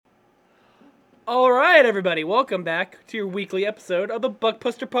All right, everybody, welcome back to your weekly episode of the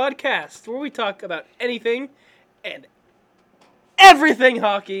Buckpuster podcast, where we talk about anything and everything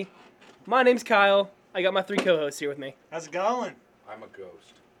hockey. My name's Kyle. I got my three co-hosts here with me. How's it going? I'm a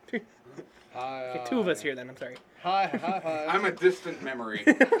ghost. Okay, two of us here then, I'm sorry. Hi. I'm a distant memory.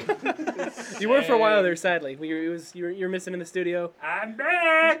 You were for a while there, sadly. You were missing in the studio. I'm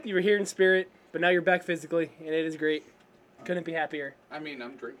back! You were here in spirit, but now you're back physically, and it is great. Couldn't be happier. I mean,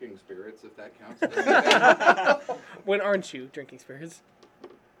 I'm drinking spirits, if that counts. When aren't you drinking spirits?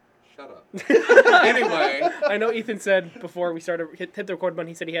 Shut up. Anyway. I know Ethan said before we started hit the record button,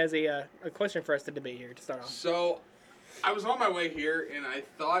 he said he has a question for us to debate here to start off. So, I was on my way here, and I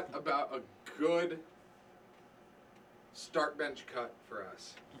thought about a good start bench cut for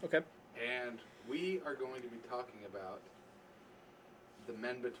us. Okay. And we are going to be talking about the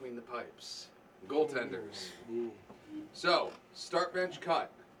men between the pipes. Goaltenders. Ooh. So, start bench cut.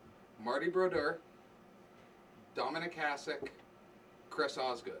 Marty Brodeur, Dominic Hasek, Chris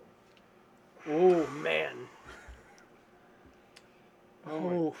Osgood. Oh, man.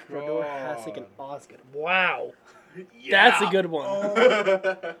 Oh, Brodeur, Hasek, and Osgood. Wow. Yeah. That's a good one.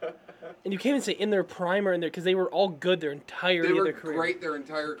 Oh. And you can't even say in their prime or in their, because they were all good their entirety They of were their career. great their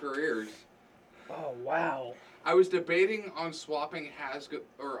entire careers. Oh, wow. I was debating on swapping Hasgood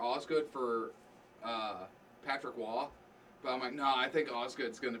or Osgood for Patrick Waugh, but I'm like, no, I think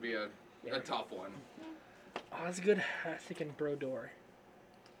Osgood's going to be a tough one. Osgood, Hasek, and Brodeur.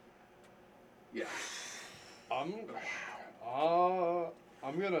 Yeah. I'm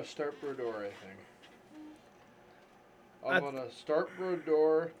gonna start Brodeur, I think. I'm gonna start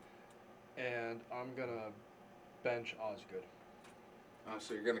Brodeur, and I'm gonna bench Osgood. Oh,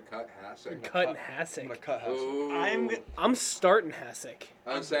 so you're going to cut Hasek? Cutting I'm Hasek. gonna cut Hasek. Ooh. I'm starting Hasek.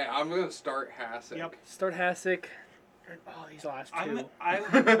 I would say I'm going to start Hasek. Yep. Start Hasek. Oh, these last two. I'm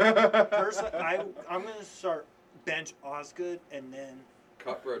gonna start bench Osgood and then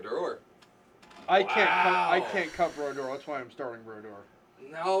Cut Brodeur. I Wow. can't cut Brodeur. That's why I'm starting Brodeur.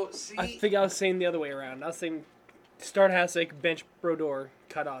 No, see. I think I was saying the other way around. I was saying start Hasek, bench Brodeur,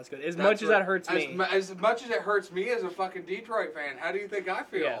 cut Osgood. As much as that hurts me. As much as it hurts me as a fucking Detroit fan, how do you think I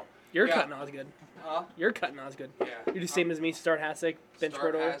feel? Yeah. You're Yeah. cutting Osgood. Huh? You're cutting Osgood. Yeah. You're the same as me. Start Hasek, bench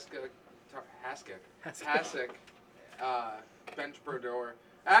Start Brodeur. Hasek, bench Brodeur.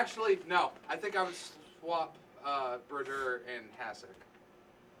 Actually, no. I think I would swap Brodeur and Hasek.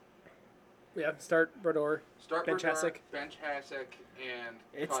 Yeah, start Brodeur. Start Bench Brodeur, Hasek. bench Hasek, and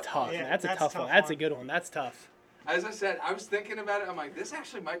It's cut tough. Osgood. Yeah, that's a that's tough a one. tough That's a one. good one. That's tough. As I said, I was thinking about it. I'm like, this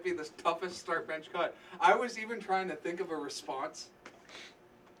actually might be the toughest start bench cut. I was even trying to think of a response.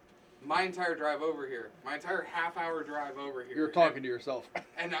 My entire drive over here, my entire half-hour drive over here. You're talking to yourself.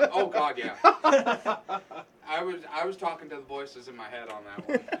 And oh god, yeah. I was talking to the voices in my head on that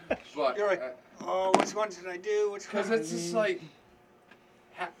one. But you're like, oh, which one should I do? Which one? because it's just like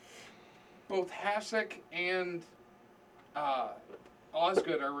both Hasek and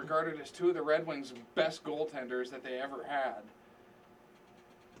Osgood are regarded as two of the Red Wings' best goaltenders that they ever had.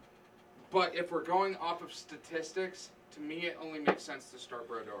 But if we're going off of statistics, to me it only makes sense to start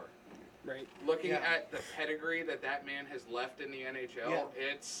Brodeur. Right. Looking Yeah. at the pedigree that man has left in the NHL, Yeah.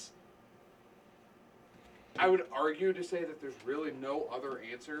 it's... I would argue to say that there's really no other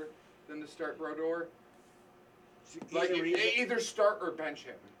answer than to start Brodeur. Like, either start or bench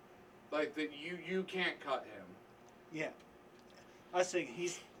him. Like, that you can't cut him. Yeah. I think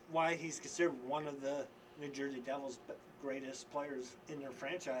he's considered one of the New Jersey Devils' greatest players in their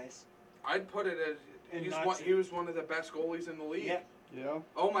franchise. I'd put it as... And He was one of the best goalies in the league. Yeah. Yeah.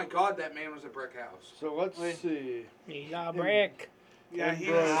 Oh my god, that man was a brick house. So let's see. He's a brick. Yeah, And he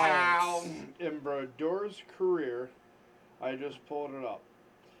Brodeur- was. Wow. In Brodeur's career, I just pulled it up.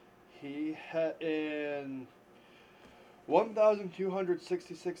 He had in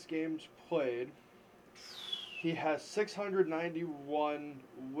 1,266 games played. He has 691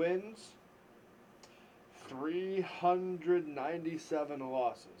 wins, 397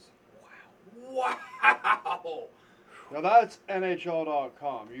 losses. Wow. Now that's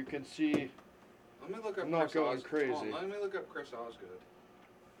NHL.com. You can see. Let me look up I'm not Chris going Osgood. crazy. Hold on, let me look up Chris Osgood.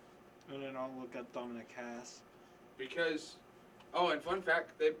 And then I'll look up Dominic Hass. Because, and fun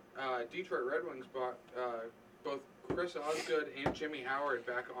fact, they Detroit Red Wings bought both Chris Osgood and Jimmy Howard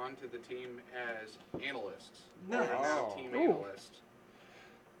back onto the team as analysts. Nice. They're now Wow. team Ooh. analysts.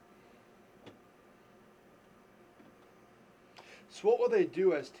 So what would they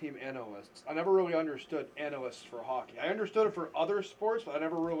do as team analysts? I never really understood analysts for hockey. I understood it for other sports, but I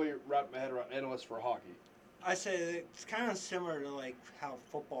never really wrapped my head around analysts for hockey. I say it's kind of similar to like how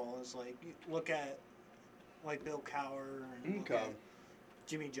football is. Like you look at like Bill Cowher and look Okay. at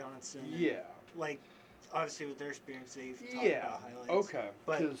Jimmy Johnson. Yeah. Like, obviously with their experience, they've talked Yeah. about highlights. Okay.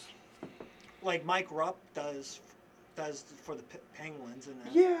 But 'Cause- like Mike Rupp does for the Penguins, and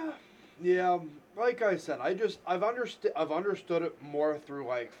yeah. Like I said, I've understood it more through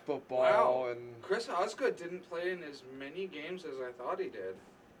like football Wow. and Chris Osgood didn't play in as many games as I thought he did.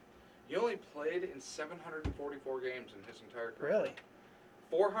 He only played in 744 games in his entire career. Really?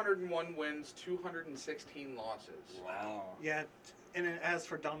 401 wins, 216 losses. wow. yeah. And then as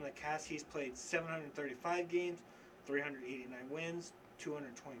for Dominic Cass, he's played 735 games, 389 wins,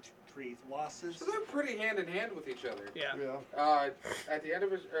 223 losses. So they're pretty hand in hand with each other. Yeah. Yeah. At the end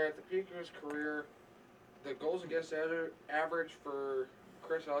of at the peak of his career, the goals against average for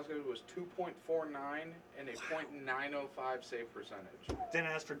Chris Osgood was 2.49 and a .905 save percentage. Then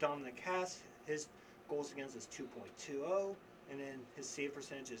as for Dominic Cass, his goals against is 2.20, and then his save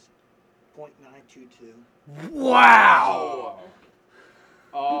percentage is .922. Wow.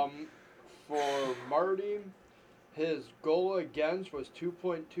 For Marty, his goal against was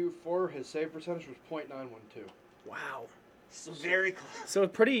 2.24. His save percentage was .912. Wow. So very close. So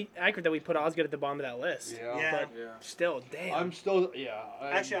it's pretty accurate that we put Osgood at the bottom of that list. Yeah. But Yeah. still, damn. I'm still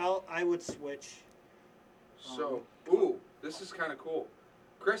Actually, I would switch. So, this is kind of cool.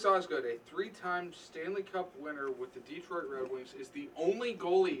 Chris Osgood, a 3-time Stanley Cup winner with the Detroit Red Wings, is the only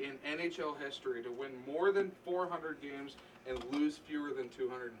goalie in NHL history to win more than 400 games and lose fewer than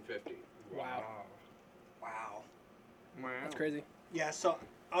 250. Wow. Wow. That's crazy. Yeah, so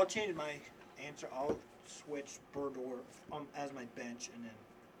I'll change my answer. I'll switch Burdor as my bench and then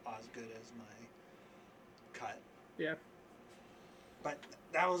Osgood as my cut. Yeah. But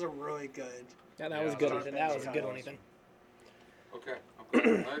that was a really good. Yeah, that was good. Start That bench was a cut. good one, Ethan. Okay,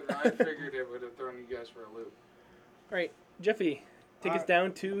 I'm glad. I figured it would have thrown you guys for a loop. All right, Jeffy, take us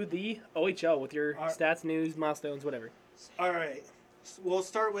down to the OHL with your All right. stats, news, milestones, whatever. All right. We'll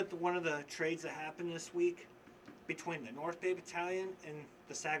start with one of the trades that happened this week between the North Bay Battalion and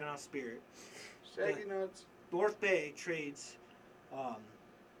the Saginaw Spirit. Saggy nuts. North Bay trades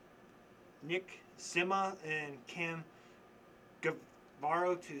Nick Sima and Cam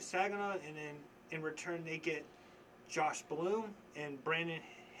Guevaro to Saginaw, and then in return they get Josh Bloom and Brandon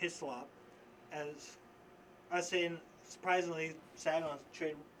Hislop. As I was saying, surprisingly, Saginaw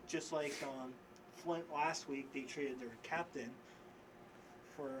traded just like Flint last week. They traded their captain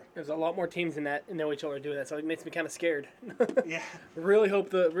for There's a lot more teams in the OHL are doing that, so it makes me kind of scared. yeah. really hope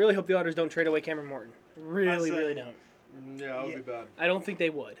the Otters don't trade away Cameron Morton. Really don't. Yeah, that would be bad. I don't think they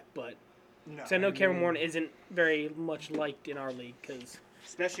would, but No, so I know Cameron Morton isn't very much liked in our league because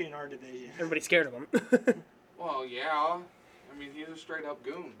especially in our division. everybody's scared of him. Well, yeah. I mean, he's a straight up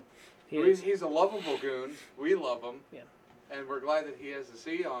goon. He He's a lovable goon. We love him. Yeah. And we're glad that he has a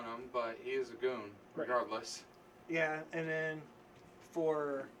C on him, but he is a goon, Right. regardless. Yeah, and then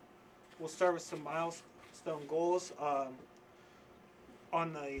we'll start with some milestone goals.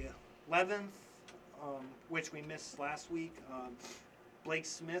 On the 11th, which we missed last week, Blake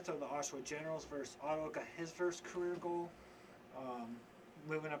Smith of the Oshawa Generals versus Ottawa got his first career goal.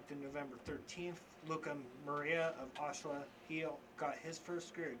 Moving up to November 13th, Luca Maria of Oshawa, he got his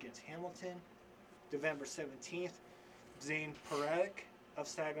first career against Hamilton. November 17th, Zane Parekh of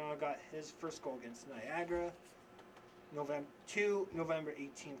Saginaw got his first goal against Niagara. November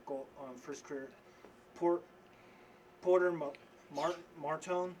 18th goal first career. Porter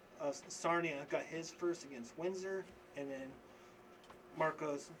Martone of Sarnia got his first against Windsor, and then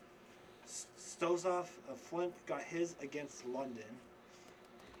Marcos Stozov of Flint got his against London.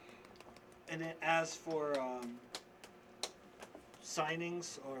 And then as for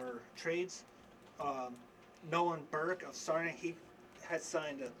signings or trades, Nolan Burke of Sarnia, he has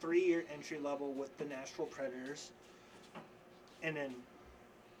signed a 3-year entry level with the Nashville Predators. And then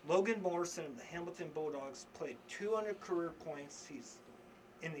Logan Morrison of the Hamilton Bulldogs played 200 career points. He's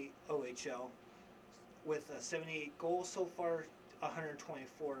in the OHL with 78 goals so far,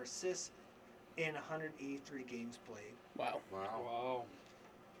 124 assists, and 183 games played. Wow. Wow.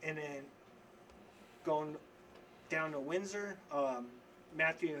 And then going down to Windsor,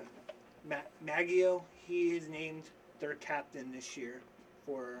 Matthew Maggio, he is named their captain this year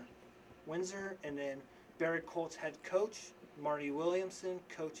for Windsor. And then Barry Colt's head coach, Marty Williamson,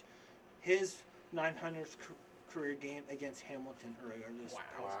 coached his 900th career game against Hamilton earlier this past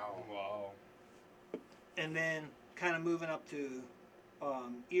Wow. And then kind of moving up to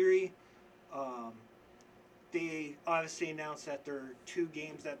Erie, they obviously announced that there are 2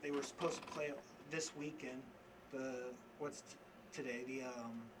 games that they were supposed to play this weekend. Today?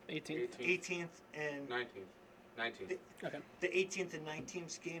 The 18th. 18th and 19th. Okay. the 18th and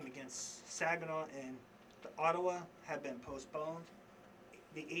 19th game against Saginaw and Ottawa have been postponed.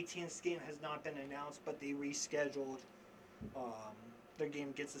 the 18th game has not been announced, but they rescheduled their game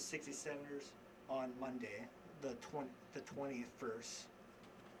against the 67ers on Monday, the 21st.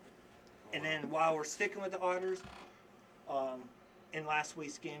 And then while we're sticking with the Otters, in last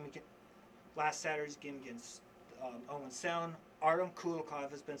Saturday's game against Owen Sound, Artem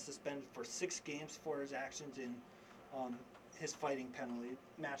Kulikov has been suspended for 6 games for his actions in his fighting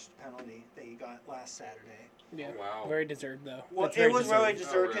match penalty that he got last Saturday. Yeah. Oh, wow. Very deserved though. Well, That's it very was really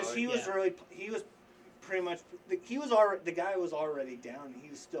deserved. deserved because really? he was pretty much the guy was already down. He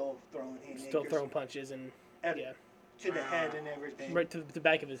was still throwing haymakers Still throwing punches and yeah, to the head and everything. right to the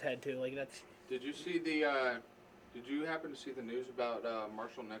back of his head too. Like that's. Did you see Did you happen to see the news about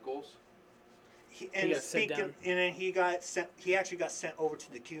Marshall Nichols? He got sent down. And then he got sent. He actually got sent over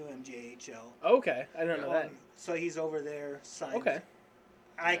to the QMJHL. Okay, I don't know that. So he's over there signed. Okay.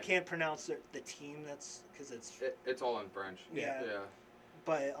 I can't pronounce the team. That's because It's all in French. Yeah. Yeah.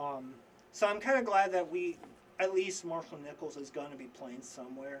 But so I'm kind of glad that at least Marshall Nichols is going to be playing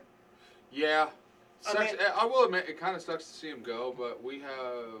somewhere. Yeah. I I will admit, it kind of sucks to see him go, but we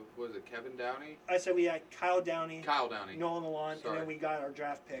have, was it Kevin Downey? I said we had Kyle Downey, Sorry. Nolan Lalonde, and then we got our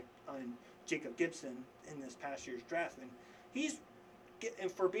draft pick on Jacob Gibson in this past year's draft.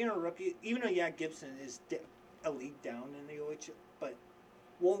 And for being a rookie, even though Gibson is a league down in the OHL, but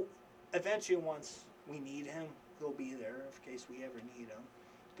eventually once we need him, he'll be there in case we ever need him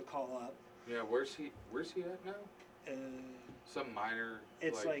to call up. Yeah, where's he at now? Some minor,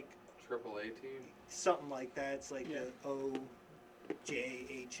 It's like AAA team? something like that. It's like the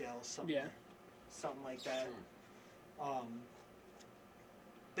OJHL, something like that.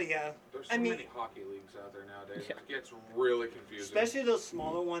 But yeah, There's so many hockey leagues out there nowadays. It gets really confusing. Especially those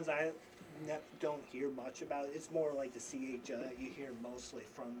smaller ones I don't hear much about. It's more like the CHL that you hear mostly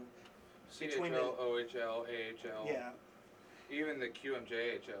from. CHL, OHL, AHL. Yeah. Even the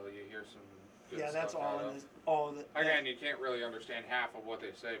QMJHL, you hear some good stuff. Yeah, that's Again, you can't really understand half of what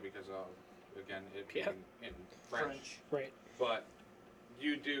they say because of, again, it being in French. Right. But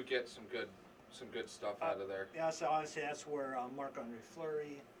you do get some good stuff out of there. Yeah, so obviously that's where Marc-Andre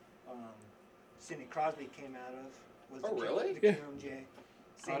Fleury, Sidney Crosby came out of. Was really? The QMJ.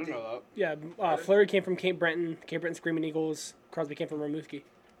 I don't know that. Yeah, Fleury came from Cape Breton Screaming Eagles. Crosby came from Rimouski.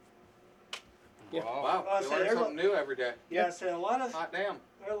 Yeah. Wow, you learn something new every day. Yeah, so there Hot damn.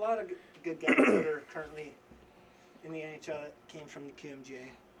 are a lot of good guys that are currently in the NHL that came from the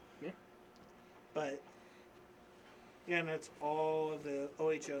QMJ. Yeah. But yeah, and that's all of the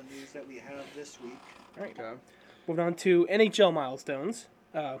OHL news that we have this week. All right. Okay. Moving on to NHL milestones.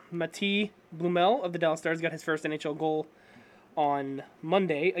 Matti Blumel of the Dallas Stars got his first NHL goal on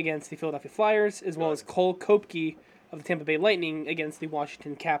Monday against the Philadelphia Flyers, as well as Cole Koepke of the Tampa Bay Lightning against the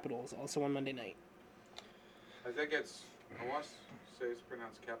Washington Capitals, also on Monday night. I think I want to say it's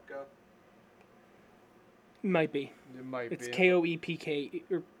pronounced Kepka. Might be. It might It's be. Koepke,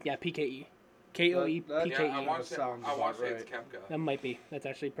 or PKE. Koepke. Yeah, I want to sounds say about it's right. Kepka. That might be. That's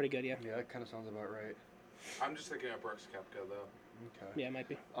actually pretty good, yeah. Yeah, that kind of sounds about right. I'm just thinking of Brooks Kepka, though. Okay. Yeah, it might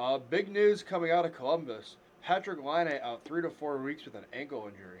be. Big news coming out of Columbus. Patrick Laine out 3 to 4 weeks with an ankle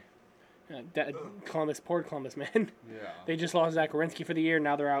injury. Poor Columbus, man. Yeah. They just lost Zach Werenski for the year.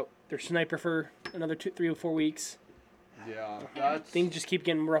 Now they're out. They're sniper for another 3 or 4 weeks. Yeah. Things just keep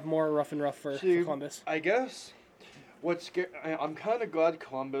getting more rough and rough for Columbus. I guess I'm kind of glad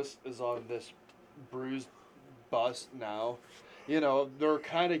Columbus is on this bruised bust now. You know, they're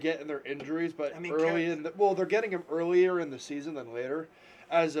kind of getting their injuries, but they're getting them earlier in the season than later.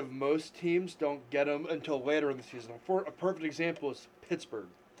 As of most teams, don't get them until later in the season. For a perfect example is Pittsburgh.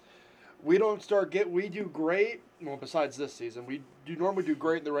 We do great. Well, besides this season, we normally do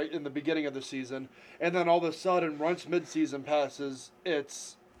great in the beginning of the season, and then all of a sudden, once mid-season passes,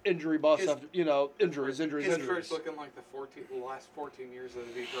 it's injury bust after injuries. Pittsburgh's looking like the last 14 years of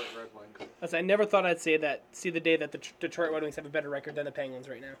the Detroit Red Wings. I never thought I'd see the day that the Detroit Red Wings have a better record than the Penguins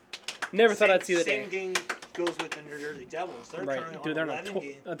right now. Never thought I'd see the day. Same game goes with the New Jersey Devils. They're currently they're on not 11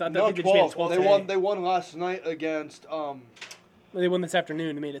 games. I thought No, they 12. 12 They won last night against. They won this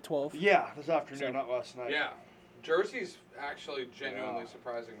afternoon. They made it 12. Yeah, this afternoon, not last night. Yeah. Jersey's actually genuinely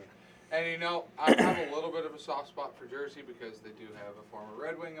surprising me. And I have a little bit of a soft spot for Jersey because they do have a former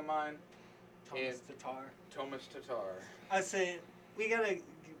Red Wing of mine. Thomas Tatar. I say we gotta,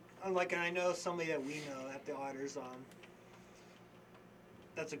 I know somebody that we know at the Otters.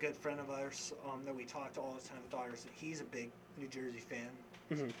 That's a good friend of ours. That we talk to all the time with Otters. He's a big New Jersey fan.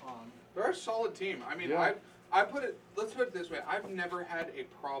 Mm-hmm. They're a solid team. I mean, yeah. let's put it this way. I've never had a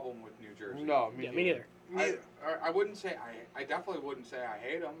problem with New Jersey. No, me neither. I wouldn't say I definitely wouldn't say I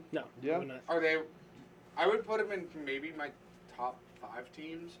hate them. No. Yeah. Are they? I would put them in maybe my top 5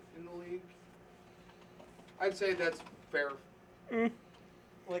 teams in the league. I'd say that's fair.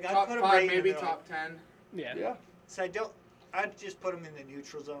 Like Top I put 5, right maybe top 10. Yeah. Yeah. So I'd just put them in the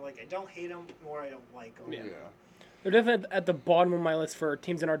neutral zone. Like I don't hate them, nor I don't like them. Yeah. They're definitely at the bottom of my list for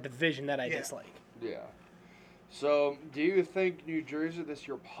teams in our division that I dislike. Yeah. So, do you think New Jersey this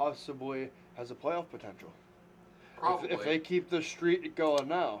year possibly has a playoff potential? Probably. If they keep the streak going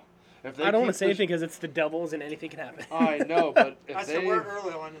now. If they I don't want keep to say anything because it's the Devils and anything can happen. I know, but if I said we're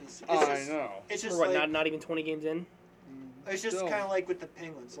early on in the season. I know. It's just We're what, like, not even 20 games in? it's just Still. kind of like with the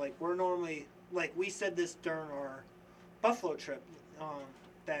Penguins. Like we're normally, like we said this during our Buffalo trip,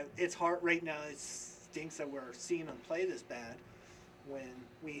 that it's hard right now. It stinks that we're seeing them play this bad when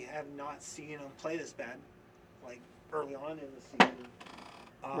we have not seen them play this bad, like early on in the season.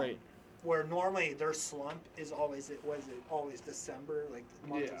 Right. Where normally their slump is always always December, like the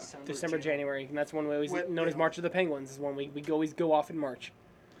month of December, January. And that's when we always known as yeah. March of the Penguins, is when we always go off in March.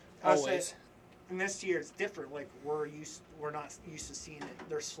 I would Always. say, and this year it's different. Like we're not used to seeing it.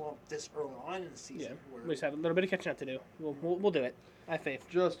 Their slump this early on in the season. Yeah. Where, We just have a little bit of catching up to do. We'll do it. I have faith.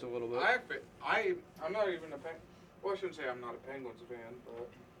 Just a little bit. I'm not even well, I shouldn't say I'm not a Penguins fan, but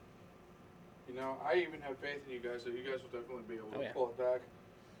I even have faith in you guys that you guys will definitely be able to pull it back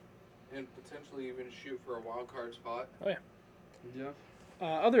and potentially even shoot for a wild card spot. Oh yeah. Yeah.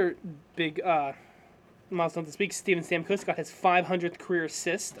 Other big milestone this week: Steven Stamkos got his 500th career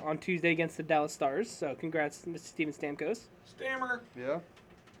assist on Tuesday against the Dallas Stars. So congrats, Mr. Steven Stamkos. Stammer. Yeah.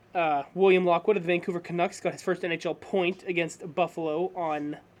 William Lockwood of the Vancouver Canucks got his first NHL point against Buffalo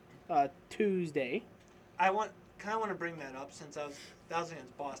on Tuesday. I want to bring that up since that was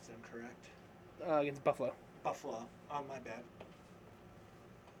against Boston, correct? Against Buffalo. Buffalo. Oh, my bad.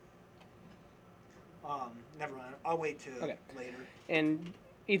 Never mind. I'll wait till later. And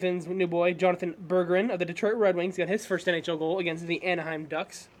Ethan's new boy, Jonathan Bergeron of the Detroit Red Wings, got his first NHL goal against the Anaheim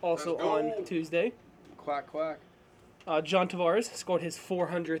Ducks, also on Tuesday. Quack, quack. John Tavares scored his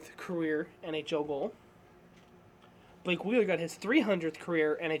 400th career NHL goal. Blake Wheeler got his 300th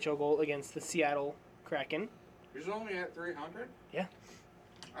career NHL goal against the Seattle Kraken. He's only at 300? Yeah.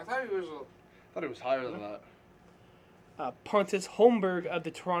 I thought he was I thought it was higher than that. Pontus Holmberg of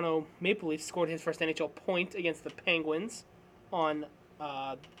the Toronto Maple Leafs scored his first NHL point against the Penguins on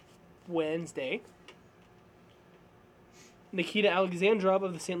Wednesday. Nikita Alexandrov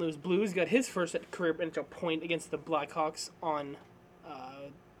of the St. Louis Blues got his first career NHL point against the Blackhawks on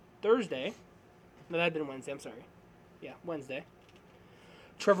Thursday. No, that had been Wednesday. I'm sorry. Yeah, Wednesday.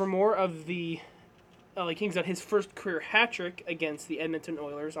 Trevor Moore of the LA Kings got his first career hat trick against the Edmonton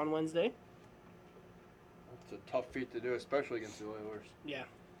Oilers on Wednesday. It's a tough feat to do, especially against the Oilers. Yeah.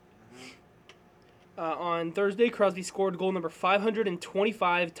 On Thursday, Crosby scored goal number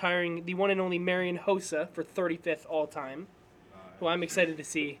 525, tiring the one and only Marian Hossa for 35th all-time. Who I'm excited to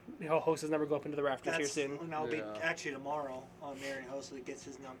see how Hossa's number go up into the rafters here soon. And that'll be actually tomorrow on Marion Hossa that gets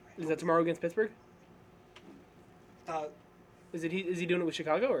his number. Is that tomorrow against Pittsburgh? Is he doing it with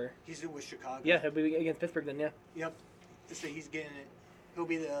Chicago or? He's doing it with Chicago. Yeah, he'll be against Pittsburgh then. Yeah. Yep. So he's getting it. He'll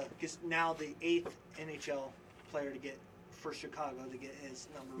be now the 8th NHL player to get for Chicago to get his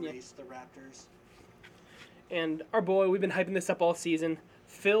number raised. The Raptors. And our boy, we've been hyping this up all season.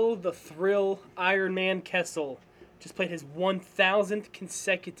 Phil the Thrill Iron Man Kessel just played his 1,000th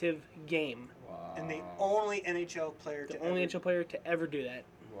consecutive game. Wow. And the only NHL player NHL player to ever do that.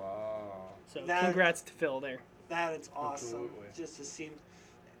 Wow. So congrats to Phil there. That is awesome. Absolutely. Just to see.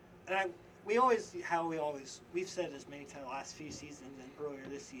 And we've said this many times last few seasons and earlier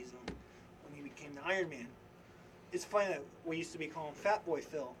this season when he became the Iron Man. It's funny that we used to be calling Fat Boy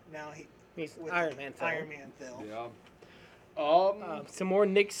Phil. Now He's Iron Man Phil. Iron Man Phil. Yeah. Some more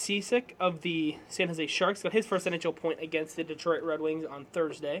Nick Cisick of the San Jose Sharks got his first NHL point against the Detroit Red Wings on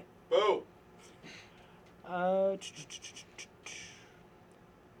Thursday. Boo!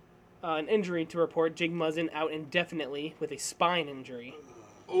 An injury to report. Jake Muzzin out indefinitely with a spine injury.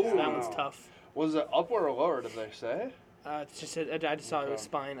 Ooh. So that one's tough. Was it upper or lower, did they say? It's just I just saw it was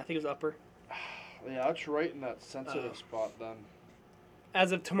spine. I think it was upper. Yeah, that's right in that sensitive spot then.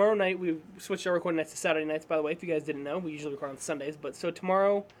 As of tomorrow night, we've switched our recording nights to Saturday nights, by the way, if you guys didn't know. We usually record on Sundays. But so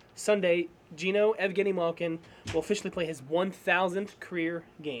tomorrow, Sunday, Gino Evgeny Malkin will officially play his 1,000th career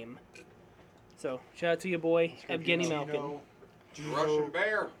game. So shout out to your boy, Evgeny Malkin. Russian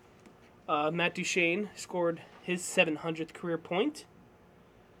Bear. Matt Duchene scored his 700th career point.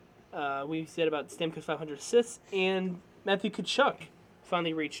 We said about Stamkos 500 assists. And Matthew Tkachuk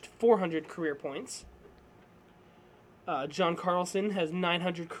finally reached 400 career points. John Carlson has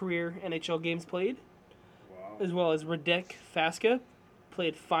 900 career NHL games played. Wow. As well as Radek Faska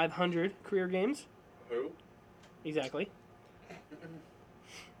played 500 career games. Who? Exactly.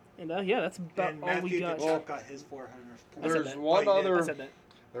 And that's about And all Matthew we got. Tkachuk got his 400th point. There's I said that.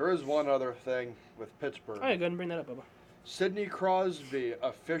 There is one other thing with Pittsburgh. Oh, yeah, go ahead and bring that up, Bubba. Sidney Crosby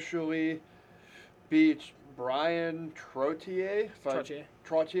officially beat Brian Trottier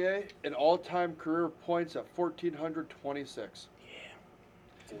in all-time career points at 1,426.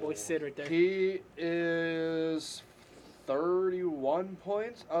 It's your boy Sid right there. He is 31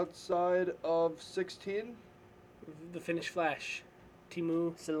 points outside of 16. The Finnish Flash,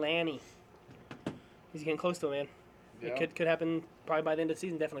 Teemu Selanne. He's getting close to it, man. Yeah. It could happen probably by the end of the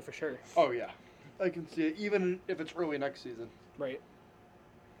season, definitely for sure. Oh, yeah. I can see it, even if it's early next season. Right.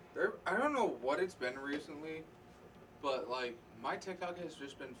 I don't know what it's been recently, but like my TikTok has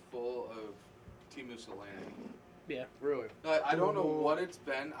just been full of Teemu Selanne. Yeah. Really? I don't know what it's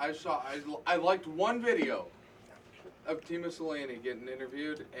been. I liked one video of Teemu Selanne getting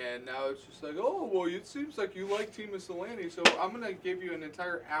interviewed, and now it's just like, oh, well, it seems like you like Teemu Selanne, so I'm gonna give you an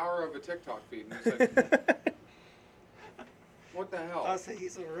entire hour of a TikTok feed. And it's like, what the hell? I'll say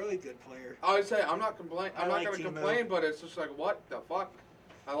he's a really good player. I would say I'm not gonna Teemu. complain, but it's just like, what the fuck?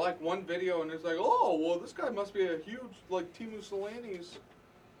 I like one video, and it's like, oh, well, this guy must be a huge like Teemu Selanne's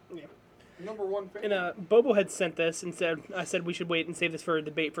number one fan. And Bobo had sent this and I said we should wait and save this for a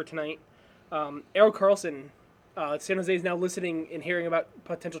debate for tonight. Errol Carlson, San Jose is now listening and hearing about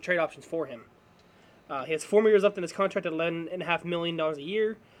potential trade options for him. He has 4 more years left in his contract at $11.5 million a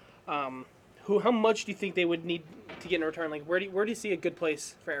year. How much do you think they would need to get in return? Like, where do you see a good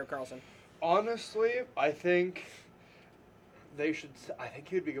place for Errol Carlson? Honestly, I think they should. I think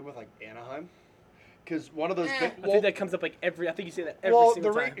he would be good with like Anaheim, because one of those. I think that comes up like every. I think you say that every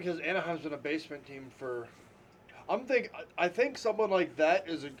single time. Because Anaheim's been a basement team for. I think someone like that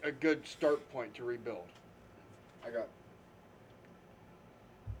is a good start point to rebuild.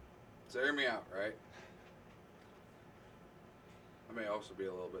 So hear me out, right? I may also be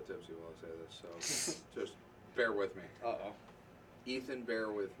a little bit tipsy while I say this, so just bear with me. Uh-oh. Ethan,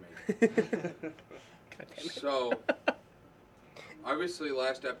 bear with me. So, obviously,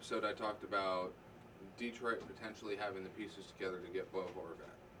 last episode I talked about Detroit potentially having the pieces together to get Bo Horvat.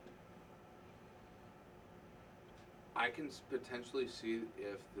 I can potentially see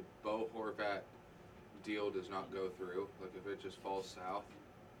if the Bo Horvat deal does not go through, like if it just falls south,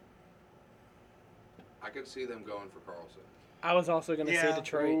 I could see them going for Carlson. I was also going to say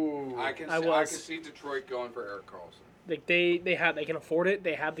Detroit. Ooh. I can see Detroit going for Erik Karlsson. Like they can afford it.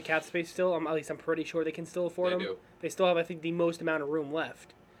 They have the cap space still. At least I'm pretty sure they can still afford him. They do. They still have, I think, the most amount of room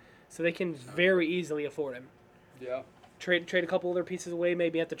left, so they can very easily afford him. Yeah. Trade a couple other pieces away.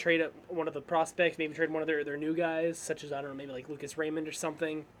 Maybe have to trade one of the prospects. Maybe trade one of their new guys, such as I don't know, maybe like Lucas Raymond or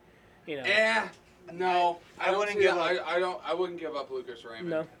something. You know. No, I wouldn't give up. I wouldn't give up Lucas Raymond.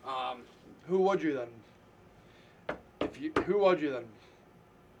 No. Who would you then? Who would you then?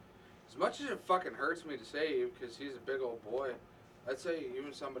 As much as it fucking hurts me to say, because he's a big old boy, I'd say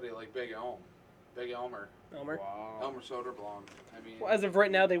even somebody like Big Elmer. Wow. Elmer Soderblom. I mean, Well, as of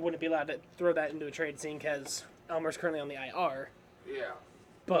right now, they wouldn't be allowed to throw that into a trade scene because Elmer's currently on the IR. yeah.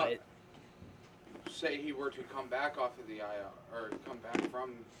 But Say he were to come back off of the IR, or come back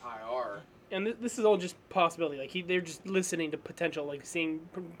from IR. and this is all just possibility. Like they're just listening to potential, like seeing,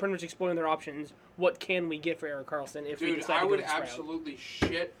 pretty much exploring their options. What can we get for Eric Carlson if we Dude, decide to I go would this route? absolutely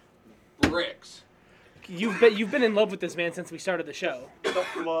shit bricks. You've been in love with this man since we started the show.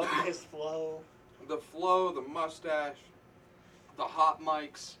 His flow. The flow, the mustache, the hot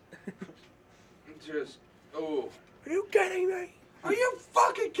mics. Just, oh. Are you kidding me? Are you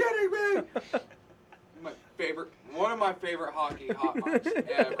fucking kidding me? One of my favorite hockey hot mics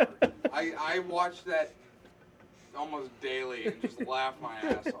ever. I watch that almost daily and just laugh my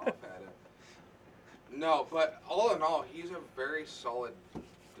ass off at it. No, but all in all, he's a very solid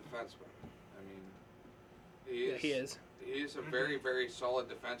defenseman. I mean, He is. He's a very, very solid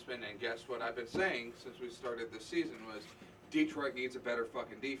defenseman, and guess what I've been saying since we started this season was Detroit needs a better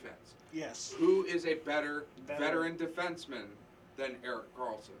fucking defense. Yes. Who is a better veteran defenseman than Erik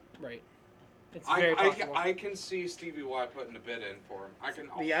Karlsson? Right. It's very possible. I can see Stevie Y putting a bid in for him. I can.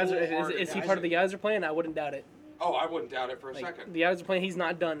 Is he part of the Yowzer plan? I wouldn't doubt it. Oh, I wouldn't doubt it for a second. The Yowzer plan, he's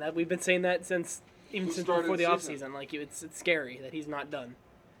not done. We've been saying that since before the offseason. Like it's scary that he's not done.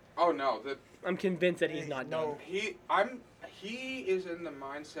 Oh no, I'm convinced that he's not done. He is in the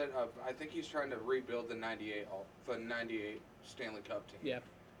mindset of I think he's trying to rebuild the '98 Stanley Cup team. Yeah.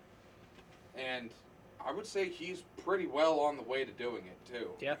 And I would say he's pretty well on the way to doing it too.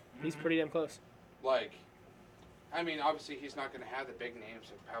 Yeah, he's pretty damn close. Like, I mean, obviously he's not going to have the big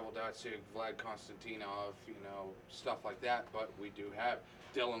names like Pavel Datsyuk, Vlad Konstantinov, stuff like that. But we do have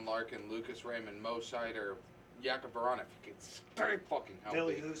Dylan Larkin, Lucas Raymond, Mo Sider, Jakub Baranov. It's very fucking healthy.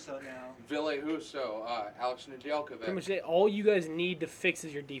 Billy Huso now. Ville Husso, Alex Nedeljkovic. Pretty much all you guys need to fix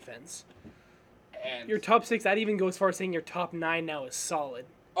is your defense. And Your top 6, I'd even go as far as saying your top 9 now is solid.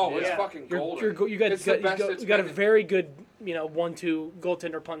 oh, it's Yeah. fucking You golden. got It's the best it's you got a been in- very good 1-2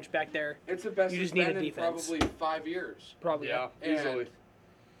 goaltender punch back there. It's the best you it's just need been a in defense. probably 5 years. Probably. Yeah, And easily.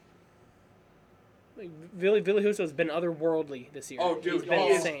 Like, Ville Huso's been otherworldly this year. Oh, dude, He's been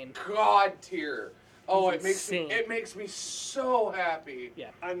he insane. is god tier. Oh, He's insane. it makes me so happy.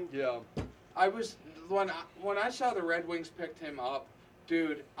 I'm Yeah. I was when I saw the Red Wings picked him up,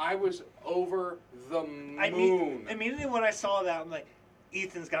 dude. I was over the moon. immediately when I saw that, I'm like,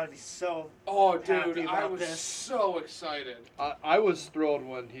 Ethan's got to be so. Oh, happy dude, I about was this. so excited. I was thrilled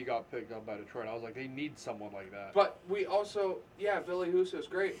when he got picked up by Detroit. I was like, they need someone like that. But we also, Ville Husso is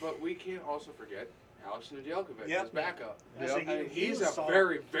great, but we can't also forget Alex Nedeljkovic, Yep. his backup. I Yep. said I mean, he he's was a solid.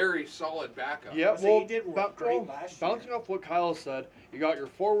 very, very solid backup. Yeah, So well, he did great last year. bouncing off what Kyle said, you got your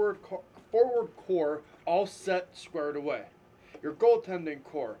forward core all set, squared away. Your goaltending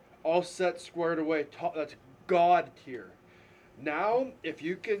core all set, squared away. That's god tier. Now, if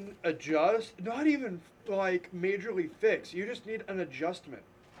you can adjust, not even like majorly fix, you just need an adjustment.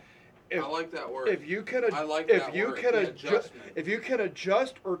 I like that word. If you can, I like if that you word, can the adjust, adjustment. if you can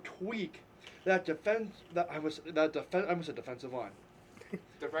adjust or tweak that defensive line.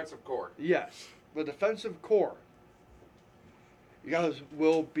 Defensive core. Yes, the defensive core. You guys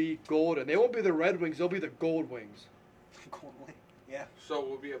will be golden. They won't be the Red Wings. They'll be the Gold Wings. Yeah. So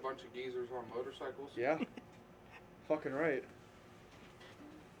we'll be a bunch of geezers on motorcycles. Yeah, fucking right.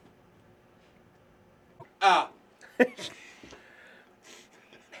 Ah.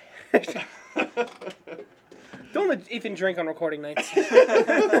 Don't let Ethan drink on recording nights.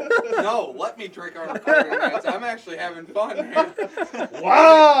 No, let me drink on recording nights. I'm actually having fun here.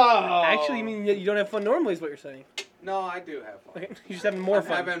 Wow. Actually, you mean you don't have fun normally is what you're saying. No, I do have fun. Okay, you're just having more I'm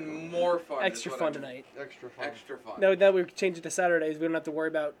fun. having more fun. Extra is what fun I'm- tonight. Extra fun. Extra fun. Now we changed it to Saturdays. We don't have to worry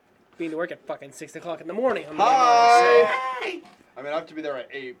about being to work at fucking 6 o'clock in the morning. On the Hi. I mean, I have to be there at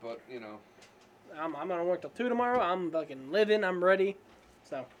 8, but you know. I'm gonna work till 2 tomorrow. I'm fucking living. I'm ready.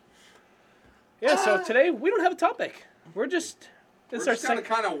 So. Yeah. So today we don't have a topic. We're just. This We're is just our gonna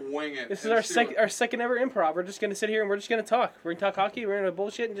second. kind of wing it. This is and our see second what- our second ever improv. We're just gonna sit here and we're just gonna talk. We're gonna talk hockey. We're gonna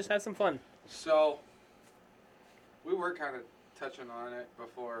bullshit and just have some fun. So, we were kind of touching on it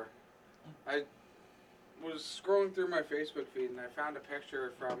before. I was scrolling through my Facebook feed and I found a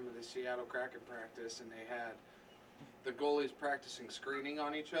picture from the Seattle Kraken practice, and they had the goalies practicing screening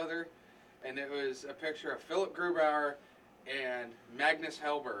on each other, and it was a picture of Philip Grubauer and Magnus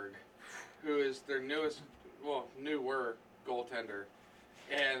Hellberg, who is their newer goaltender.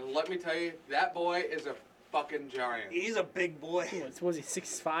 And let me tell you, that boy is a fucking giant. He's a big boy. What was he?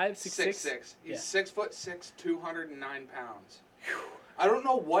 6'5", 6'6"? 6'6". He's Yeah. 6'6", 209 pounds. I don't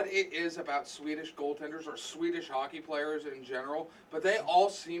know what it is about Swedish goaltenders or Swedish hockey players in general, but they all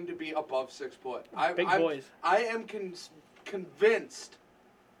seem to be above 6 foot. Big boys. I am convinced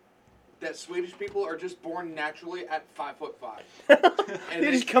that Swedish people are just born naturally at 5'5". And They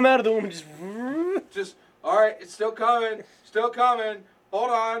just come out of the womb and just all right. It's still coming. Still coming.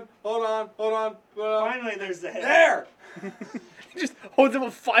 Hold on. Finally, there's the head. There. just holds up a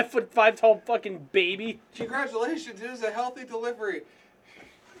 5'5" tall fucking baby. Congratulations, it is a healthy delivery.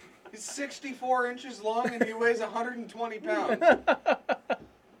 He's 64 inches long and he weighs 120 pounds.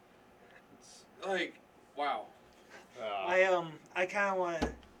 It's like, wow. I kind of want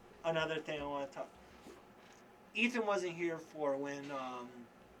another thing I want to talk. Ethan wasn't here for when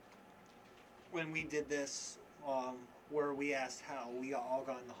we did this, where we asked how we all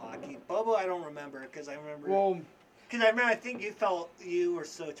got into hockey. Bubba, I don't remember because I remember. Well, I think you felt you were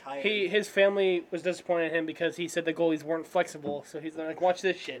so tired. His family was disappointed in him because he said the goalies weren't flexible. So he's like, watch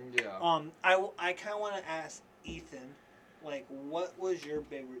this shit. yeah. I kind of want to ask Ethan, like, what was your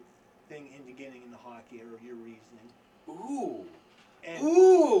big thing into getting into hockey or your reasoning? Ooh. And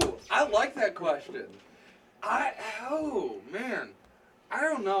Ooh. I like that question. Oh, man. I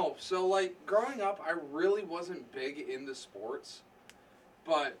don't know. So, like, growing up, I really wasn't big into sports.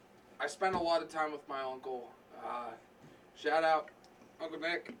 But I spent a lot of time with my uncle. Shout out, Uncle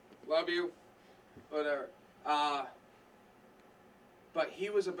Nick. Love you. Whatever. But he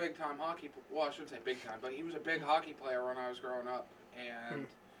was a big time hockey. Well, I shouldn't say big time, but he was a big hockey player when I was growing up, and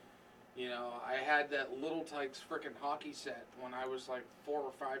you know, I had that Little Tykes frickin' hockey set when I was like 4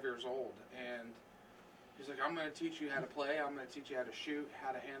 or 5 years old, and he's like, "I'm gonna teach you how to play. I'm gonna teach you how to shoot,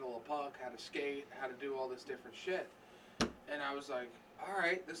 how to handle a puck, how to skate, how to do all this different shit." And I was like, "All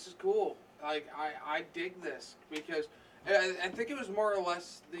right, this is cool. Like, I dig this because I think it was more or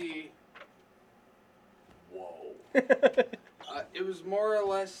less whoa. It was more or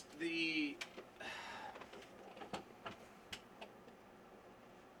less the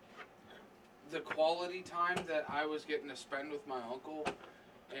quality time that I was getting to spend with my uncle.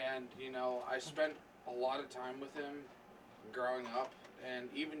 And, I spent a lot of time with him growing up, and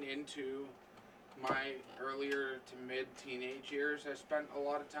even into my earlier to mid-teenage years, I spent a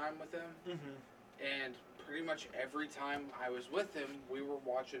lot of time with him. Mm-hmm. And pretty much every time I was with him, we were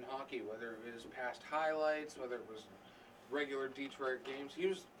watching hockey, whether it was past highlights, whether it was regular Detroit games.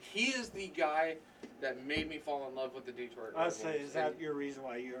 He is the guy that made me fall in love with the Detroit Red Wings. I'd say, is that your reason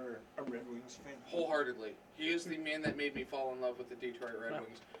why you're a Red Wings fan? Wholeheartedly. He is the man that made me fall in love with the Detroit Red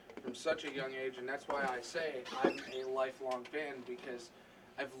Wings from such a young age, and that's why I say I'm a lifelong fan, because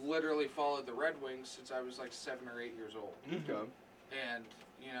I've literally followed the Red Wings since I was like 7 or 8 years old. Okay. And,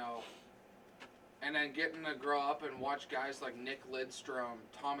 and then getting to grow up and watch guys like Nick Lidstrom,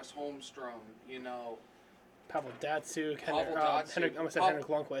 Thomas Holmstrom, Pavel Datsuk, Pavel Henrik, I almost said Henrik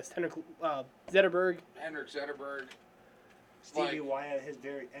Lundqvist, Henrik Zetterberg. Henrik Zetterberg. Stevie Wyatt at his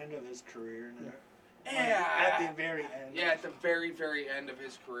very end of his career. Yeah. At the very end. Yeah, at the very, very end of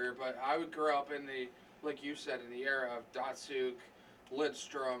his career. But I would grow up in the, like you said, in the era of Datsuk,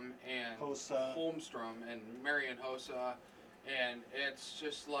 Lidstrom, and Hossa. Holmstrom, and Marian Hossa. And it's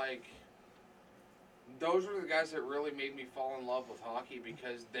just like, those were the guys that really made me fall in love with hockey,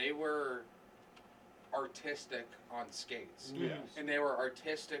 because they were artistic on skates. Yes. And they were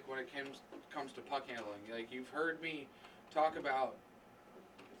artistic when it comes to puck handling. Like, you've heard me talk about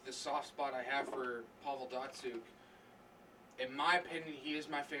the soft spot I have for Pavel Datsuk. In my opinion, he is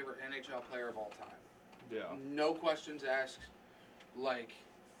my favorite NHL player of all time. Yeah. No questions asked. Like,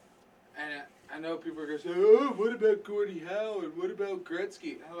 and I know people are going to say, oh, what about Gordie Howe and what about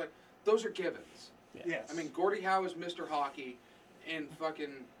Gretzky? And I'm like, those are givens. Yeah. Yes. I mean, Gordie Howe is Mr. Hockey, and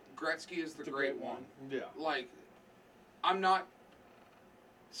fucking Gretzky is the great one. Yeah. Like, I'm not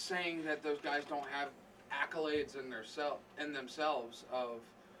saying that those guys don't have accolades in themselves of,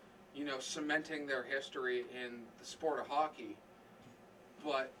 cementing their history in the sport of hockey.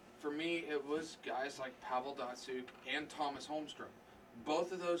 But for me, it was guys like Pavel Datsuk and Thomas Holmstrom.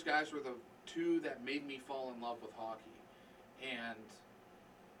 Both of those guys were the two that made me fall in love with hockey. And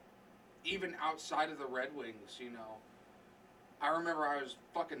even outside of the Red Wings, I remember I was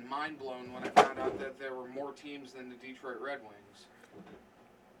fucking mind blown when I found out that there were more teams than the Detroit Red Wings.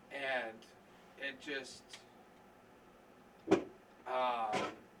 And it just,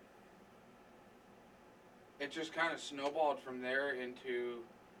 kind of snowballed from there into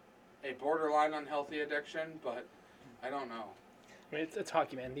a borderline unhealthy addiction, but I don't know. I mean, it's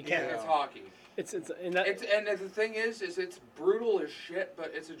hockey, man. You can't. It's hockey. And the thing is it's brutal as shit,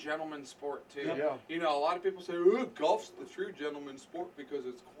 but it's a gentleman's sport too. Yeah. A lot of people say, "Ooh, golf's the true gentleman's sport because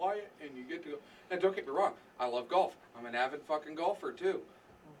it's quiet and you get to go." And don't get me wrong, I love golf. I'm an avid fucking golfer too,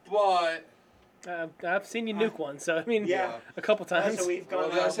 but I've seen you nuke one, so I mean, Yeah. a couple times. So we've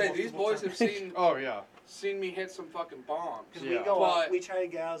gone I out say these multiple boys times. have seen Oh yeah. seen me hit some fucking bombs. Because Yeah. we go But out, we try to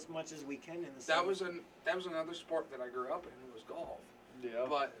get out as much as we can in the That summer. was another sport that I grew up in, was golf. Yeah.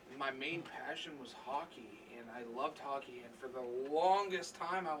 But my main passion was hockey, and I loved hockey. And for the longest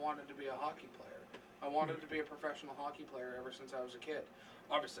time, I wanted to be a hockey player. I wanted to be a professional hockey player ever since I was a kid.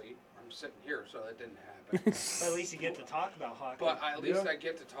 Obviously, I'm sitting here, so that didn't happen. But at least you get to talk about hockey. But at least I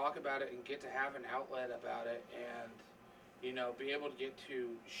get to talk about it and get to have an outlet about it, and be able to get to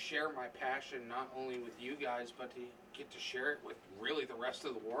share my passion not only with you guys, but to get to share it with really the rest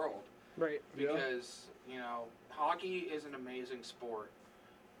of the world. Right. Because hockey is an amazing sport,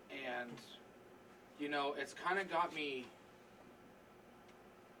 and it's kind of got me.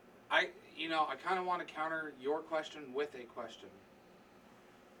 I kind of want to counter your question with a question.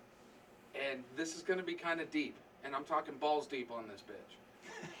 And this is going to be kind of deep, and I'm talking balls deep on this bitch.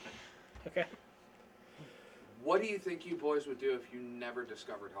 Okay. What do you think you boys would do if you never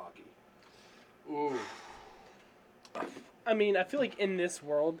discovered hockey? Ooh. I mean, I feel like in this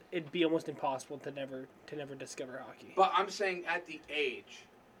world, it'd be almost impossible to never discover hockey. But I'm saying at the age,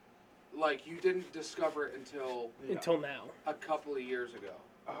 like you didn't discover it Until now. a couple of years ago.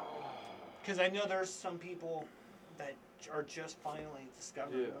 Because I know there's some people that are just finally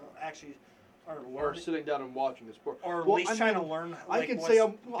discovering, actually, are Or learning, sitting down and watching the sport. or at Well, least I trying mean, to learn. I Like, can what's say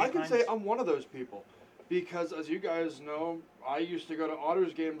behind- I'm one of those people, because as you guys know, I used to go to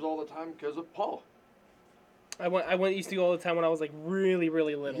Otters games all the time because of Paul. I used to go all the time when I was like really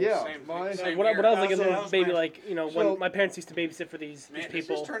little. Yeah, Same mine. thing. When I was like a That little was baby, my- like when my parents used to babysit for these Man, this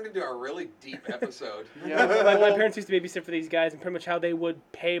people. just turned into a really deep episode. Yeah. my parents used to babysit for these guys, and pretty much how they would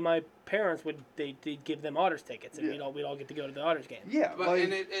pay my parents would they'd give them Otters tickets, and Yeah. we'd all get to go to the Otters game. Yeah, But like,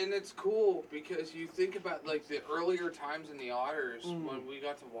 and it's cool because you think about like the earlier times in the Otters when we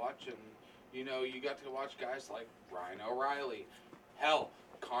got to watch them. You know, you got to watch guys like Ryan O'Reilly, hell,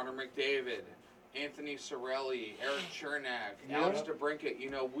 Connor McDavid, Anthony Cirelli, Eric Chernak, Alex DeBrincat. You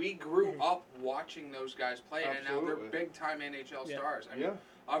know, we grew up watching those guys play, and now Absolutely. they're big time NHL Yeah. stars. I mean, yeah.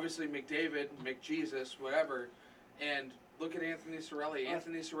 obviously McDavid, McJesus, whatever, and. Look at Anthony Cirelli.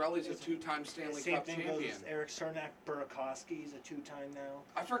 Anthony Cirelli's a two-time Stanley Same Cup thing champion. goes Eric Cernak. Burakovsky's a 2-time now.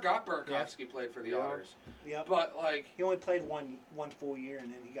 I forgot Burakovsky played for the Yeah. Otters. Yep. But, like, He only played one full year,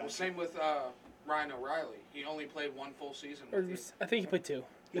 and then he got. well, same with Ryan O'Reilly. He only played one full season Or with you. I think he played 2.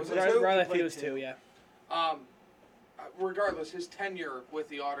 Was it Riley, two? Riley, I He think it played was 2. 2. Yeah. Regardless, his tenure with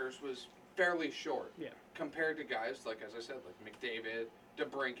the Otters was fairly short. Yeah. Compared to guys, like, as I said, like McDavid,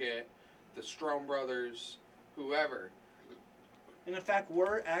 DeBrincat, the Strome brothers, whoever. And in fact,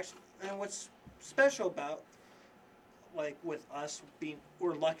 we're actually, and what's special about, like, with us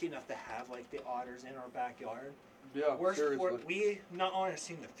we're lucky enough to have like the Otters in our backyard. Yeah, seriously. We not only are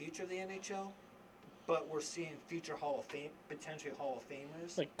seeing the future of the NHL, but we're seeing future Hall of Fame, potentially Hall of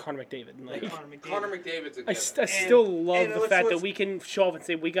Famers. Like Connor McDavid. And, Like like, Connor McDavid. Connor McDavid's a I given. still love and the what's- fact that what's- we can show up and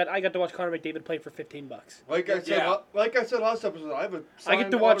say I got to watch Connor McDavid play for $15. Like I said, Yeah. like I said last episode, I have a. I get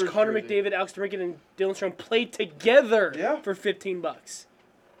signed to watch Otters Connor jersey. McDavid, Alex DeBrincat, and Dylan Strome play together Yeah. for $15.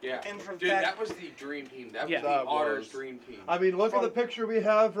 Yeah. And for Dude, fact- that was the dream team. That Yeah. was the That Otters' was. dream team. I mean, look at the picture we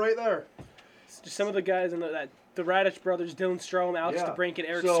have right there. Just some of the guys in the Radich brothers, Dylan Strome, Alex Yeah. DeBrincat,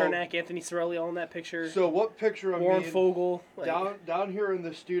 Eric So- Cernak, Anthony Cirelli, all in that picture. So what picture of Warren me Fogle. Like, down here in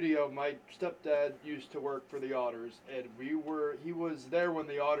the studio? My stepdad used to work for the Otters, and he was there when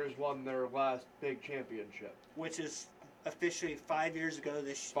the Otters won their last big championship. which is officially 5 years ago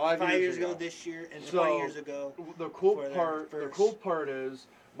this 5 years ago ago. this year, and So- 20 years ago. The cool For their part, first- is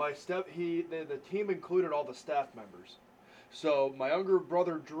the team included all the staff members. So my younger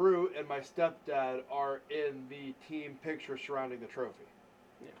brother Drew and my stepdad are in the team picture surrounding the trophy.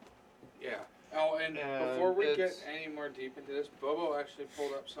 Yeah. Oh, and And before we get it's- any more deep into this, Bobo actually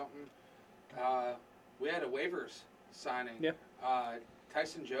pulled up something. We had a waivers signing. Yeah.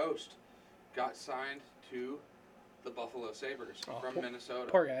 Tyson Jost got signed to the Buffalo Sabres Oh, from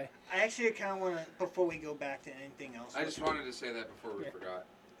Minnesota. poor guy. I actually kind of want to, before we go back to anything else. I just wanted to say that before we Yeah. forgot.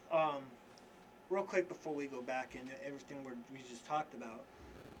 Real quick before we go back into everything we just talked about,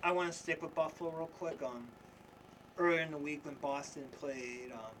 I want to stick with Buffalo real quick. Earlier in the week when Boston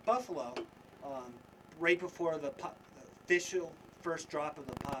played Buffalo, right before the official first drop of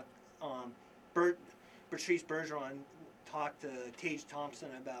the puck, Patrice Bergeron talked to Tage Thompson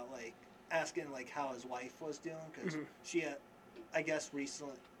about like asking like how his wife was doing because she had, I guess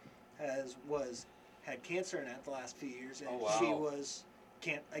recently had cancer in it the last few years, and Oh, wow. she was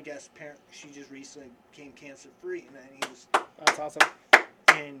she just recently became cancer free, and then That's awesome.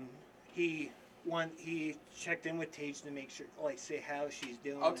 he checked in with Tage to make sure, like, say how she's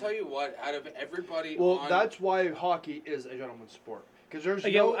doing. I'll tell you what, out of everybody Well, on... that's why hockey is a gentleman's sport. Because there's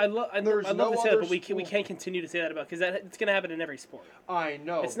Again, no, I love there's to no say that, other but we sport. can't continue to say that about because it's going to happen in every sport. I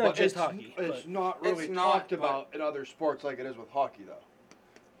know. It's not but just hockey, It's but- not really It's not, talked but- about in other sports like it is with hockey,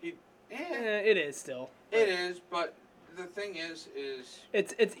 though. It is still. It is, but the thing is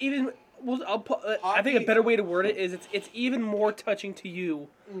It's even. Well, I think Hockey- a better way to word it is it's even more touching to you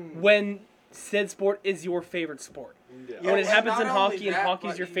when said sport is your favorite sport. Yeah. When it Well, happens not in only hockey and that,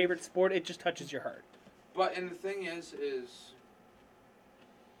 hockey's but your you- favorite sport, it just touches your heart. and the thing is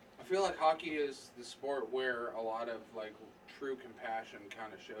I feel like hockey is the sport where a lot of like true compassion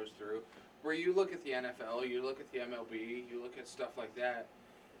kind of shows through. Where you look at the NFL, you look at the MLB, you look at stuff like that,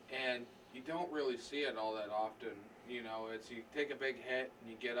 and you don't really see it all that often. You know, it's you take a big hit and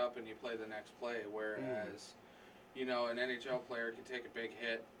you get up and you play the next play. Whereas, you know, an NHL player can take a big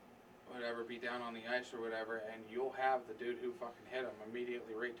hit, whatever, be down on the ice or whatever, and you'll have the dude who fucking hit him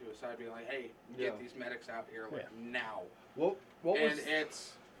immediately right to his side, being like, "Hey, get these medics out here like now." What And was?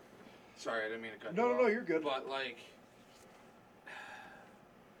 it's sorry, I didn't mean to cut you No, off. you're good. But like,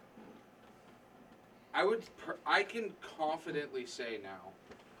 I can confidently say now,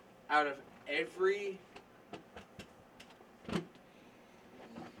 out of every,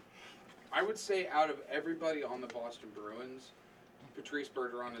 I would say out of everybody on the Boston Bruins, Patrice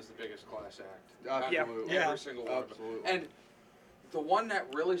Bergeron is the biggest class act. Absolutely. Every single one of them. Absolutely. And the one that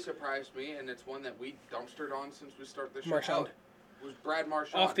really surprised me, and it's one that we dumpstered on since we started the show. Marchand. was Brad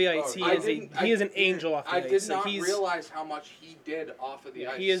Marchand. Off the ice, he is an angel off the ice. I did not realize how much he did off of the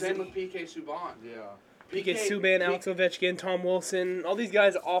ice. Same with PK Subban. Yeah. PK Subban, Alex Ovechkin, Tom Wilson, all these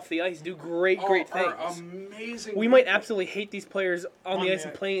guys off the ice do great things. Are amazing. We might absolutely hate these players on the ice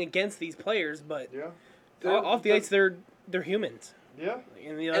and playing against these players, but off the ice, they're humans. Yeah.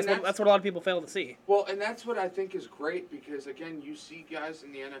 And that's what a lot of people fail to see. Well, and that's what I think is great because, again, you see guys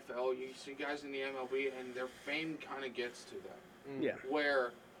in the NFL, you see guys in the MLB, and their fame kind of gets to them. Yeah.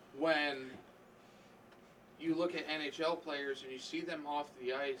 Where when you look at NHL players and you see them off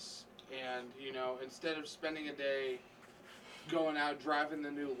the ice, and, you know, instead of spending a day going out driving the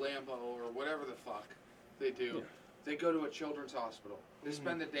new Lambo or whatever the fuck they do, they go to a children's hospital. They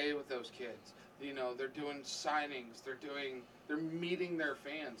spend the day with those kids. You know, they're doing signings. They're meeting their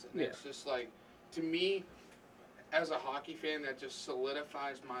fans. And it's just like, to me, as a hockey fan, that just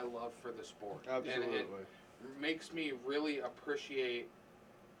solidifies my love for the sport. Absolutely. And it makes me really appreciate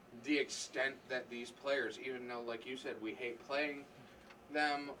the extent that these players, even though, like you said, we hate playing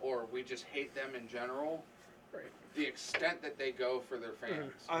them or we just hate them in general, the extent that they go for their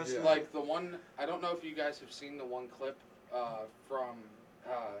fans. Like the one, I don't know if you guys have seen the one clip from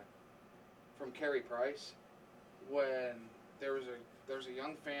Carey Price when there was a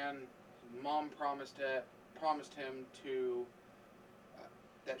young fan, mom promised him to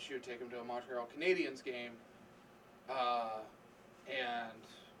that she would take him to a Montreal Canadiens game, and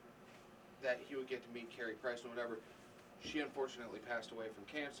that he would get to meet Carey Price and whatever. She unfortunately passed away from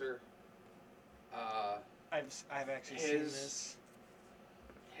cancer. I've actually seen this.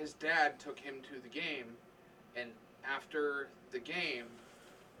 His dad took him to the game, and after the game,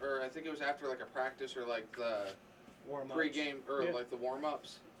 or I think it was after like a practice or like the pre-game or like the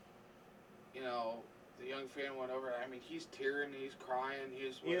warm-ups, you know, the young fan went over. I mean, he's tearing, he's crying,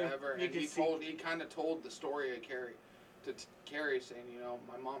 he's whatever, and he kind of told the story of Carey. To Carey saying, you know,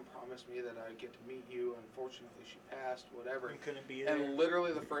 my mom promised me that I'd get to meet you. Unfortunately, she passed, whatever. You couldn't be there. And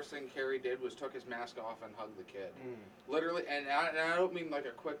literally the first thing Carey did was took his mask off and hugged the kid. Literally, and I don't mean like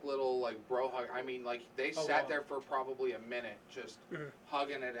a quick little like bro hug. I mean like they sat there for probably a minute just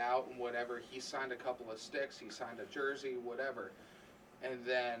hugging it out and whatever. He signed a couple of sticks. He signed a jersey, whatever. And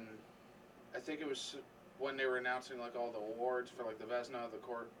then I think it was when they were announcing like all the awards for like the Vezina, the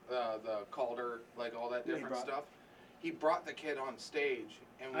Calder, like all that different stuff. He brought the kid on stage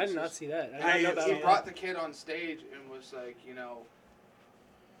and was I did not see that. He brought the kid on stage and was like, you know,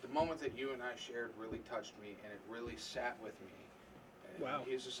 the moment that you and I shared really touched me and it really sat with me. And wow.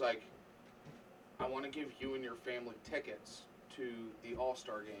 He's just like, I want to give you and your family tickets to the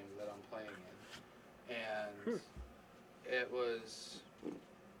All-Star game that I'm playing in. And it was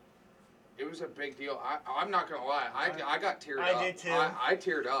a big deal. I'm not going to lie. I got teared up. I did too. I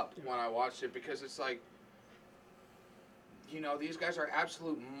teared up when I watched it because it's like, you know, these guys are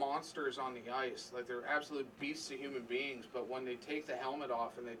absolute monsters on the ice. Like they're absolute beasts of human beings. But when they take the helmet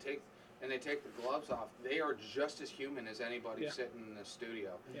off and they take the gloves off, they are just as human as anybody sitting in the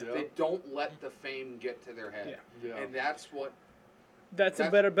studio. Yeah. They don't let the fame get to their head, and that's a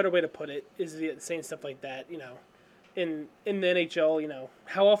better way to put it. Is saying stuff like that. You know, in the NHL, you know,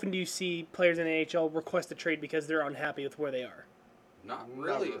 how often do you see players in the NHL request a trade because they're unhappy with where they are? Not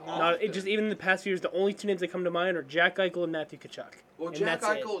really. Just even in the past few years, the only two names that come to mind are Jack Eichel and Matthew Tkachuk. Well, Jack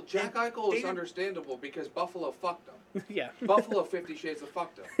Eichel is understandable because Buffalo fucked him. Yeah. Buffalo 50 Shades of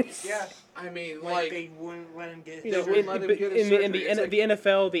fucked him. Yeah. I mean, like they wouldn't let him get. You know, in the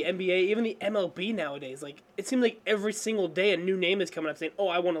NFL, the NBA, even the MLB nowadays, like it seems like every single day a new name is coming up saying, "Oh,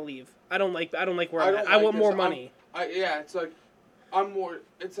 I want to leave. I don't like where I'm at. I want more money." It's like I'm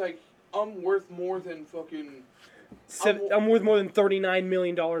worth more than fucking. I'm worth more than $39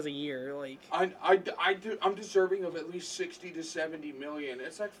 million a year. Like I'm deserving of at least 60 to 70 million.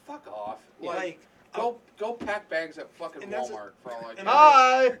 It's like fuck off. Like go pack bags at fucking Walmart for all I care.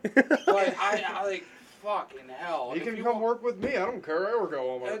 Hi. Like I like fucking hell. You can come work with me. I don't care. I work at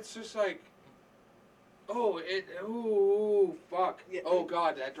Walmart. It's just like, fuck. Yeah, oh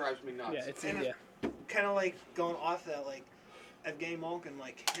god, that drives me nuts. Yeah, it's kind of like going off that, like Evgeny Malkin,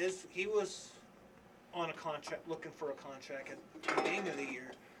 like he was on a contract, looking for a contract at the beginning of the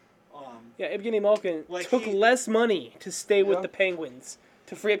year. Evgeny Malkin took less money to stay with the Penguins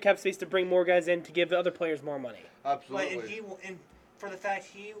to free up cap space to bring more guys in to give the other players more money. Absolutely. And for the fact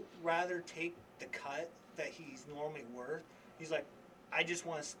he rather take the cut that he's normally worth, he's like, I just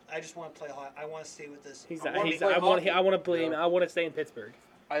want to play hockey. I want to stay with this. I want to stay in Pittsburgh.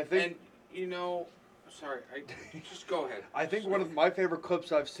 I think. And you know. Sorry, just go ahead. I think one of my favorite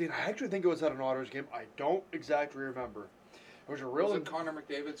clips I've seen, I actually think it was at an Otters game. I don't exactly remember. It was a real. Was it Connor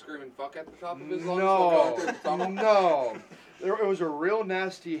McDavid screaming "fuck" at the top of his lungs while going through the tunnel? No. It was a real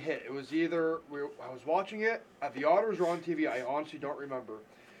nasty hit. It was either I was watching it at the Otters or on TV. I honestly don't remember.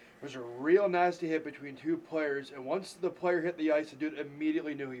 It was a real nasty hit between two players, and once the player hit the ice, the dude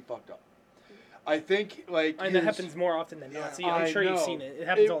immediately knew he fucked up. I think and that happens more often than not. So I'm sure you've seen it. It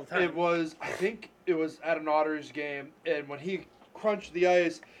happens all the time. I think it was at an Otters game, and when he crunched the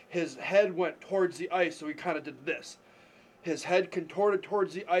ice, his head went towards the ice, so he kind of did this. His head contorted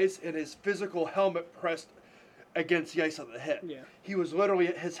towards the ice, and his physical helmet pressed against the ice of the hit. Yeah. He was literally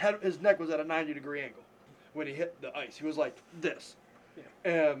his neck was at a 90-degree angle when he hit the ice. He was like this. Yeah.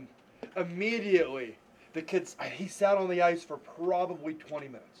 And immediately the he sat on the ice for probably 20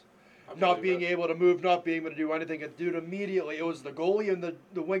 minutes. Not being able to move, not being able to do anything. And dude, immediately, it was the goalie and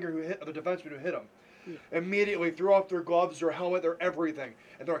the winger the defenseman who hit him. Yeah. Immediately threw off their gloves, their helmet, their everything.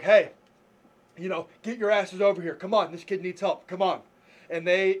 And they're like, hey, get your asses over here. Come on, this kid needs help. Come on.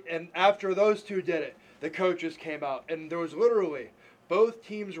 And after those two did it, the coaches came out. And there was literally, both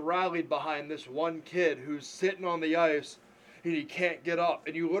teams rallied behind this one kid who's sitting on the ice and he can't get up.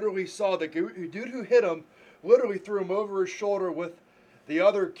 And you literally saw the dude who hit him literally threw him over his shoulder with the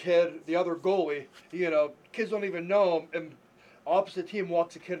other kid, the other goalie. Kids don't even know him. And opposite team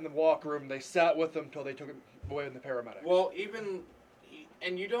walks a kid in the locker room. They sat with him until they took him away in the paramedic. Well,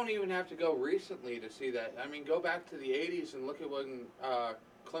 and you don't even have to go recently to see that. I mean, go back to the 80s and look at when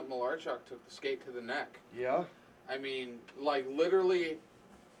Clint Malarchuk took the skate to the neck. Yeah. I mean, like, literally,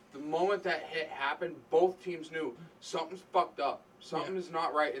 the moment that hit happened, both teams knew something's fucked up. Something is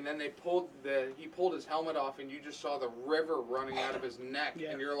not right. And then he pulled his helmet off, and you just saw the river running out of his neck. Yeah.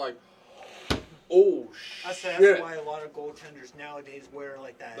 And you're like, oh, shit. That's why a lot of goaltenders nowadays wear,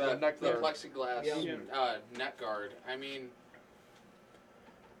 like, that. The plexiglass neck guard. I mean,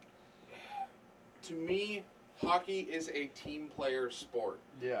 to me, hockey is a team player sport.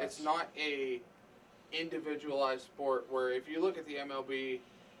 Yeah. It's not a individualized sport where if you look at the MLB,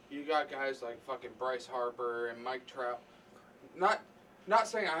 you got guys like fucking Bryce Harper and Mike Trout. Not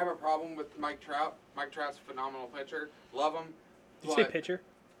saying I have a problem with Mike Trout. Mike Trout's a phenomenal pitcher. Love him. Did you say pitcher?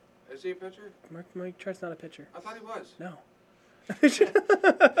 Is he a pitcher? Mike Trout's not a pitcher. I thought he was. No.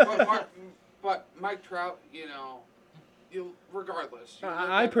 but Mike Trout, regardless.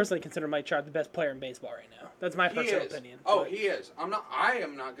 I personally consider Mike Trout the best player in baseball right now. That's my personal opinion. Oh, he is. I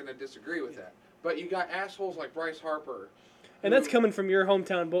am not going to disagree with that. But you got assholes like Bryce Harper. And that's coming from your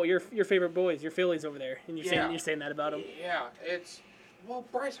hometown boy, your favorite boys, your Phillies over there, and you're saying that about them. Yeah,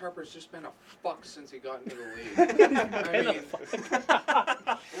 Bryce Harper's just been a fuck since he got into the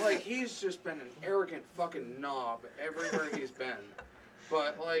league. He's just been an arrogant fucking knob everywhere he's been.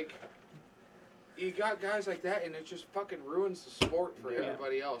 But you got guys like that, and it just fucking ruins the sport for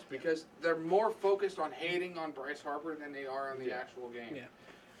everybody else because they're more focused on hating on Bryce Harper than they are on the actual game.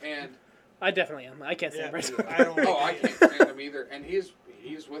 Yeah. And I definitely am. I can't stand Bryce Harper. I can't stand him either. And he's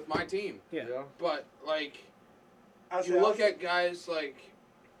with my team. Yeah. But you look at guys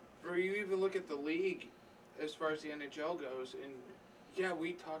or you even look at the league as far as the NHL goes, and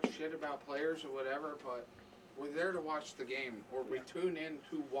we talk shit about players or whatever, but we're there to watch the game, or we tune in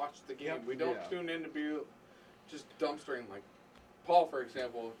to watch the game. We don't tune in to be just dumpstering. Like Paul, for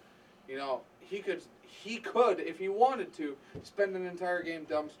example, he could, if he wanted to, spend an entire game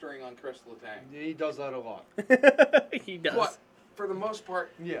dumpstering on Chris Letang. He does that a lot. He does. But for the most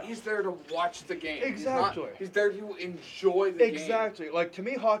part, he's there to watch the game. Exactly. He's there to enjoy the game. Exactly. To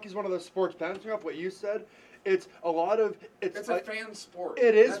me, hockey's one of those sports, bouncing off what you said, it's a fan sport.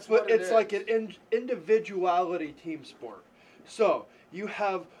 It is, but it's like an individuality team sport. So, you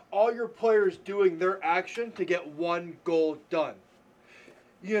have all your players doing their action to get one goal done.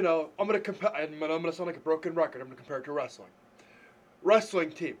 I'm going to compare. I'm going to sound like a broken record. I'm going to compare it to wrestling.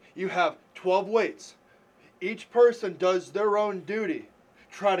 Wrestling team. You have 12 weights. Each person does their own duty,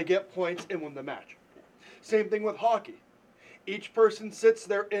 try to get points and win the match. Same thing with hockey. Each person sits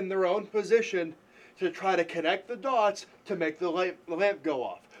there in their own position to try to connect the dots to make the lamp go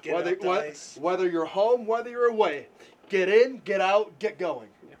off. Whether you're home, whether you're away, get in, get out, get going.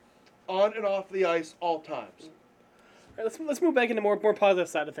 Yeah. On and off the ice, all times. All right, let's move back into more positive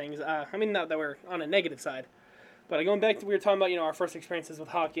side of things. Not that we're on a negative side, but going back to we were talking about our first experiences with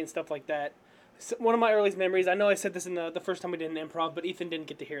hockey and stuff like that. So one of my earliest memories. I know I said this in the first time we did an improv, but Ethan didn't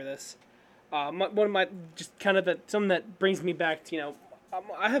get to hear this. One of my just kind of something that brings me back to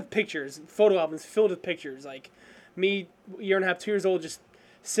I have pictures, photo albums filled with pictures, like me, year and a half, 2 years old, just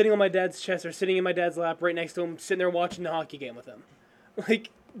sitting on my dad's chest or sitting in my dad's lap right next to him, sitting there watching the hockey game with him.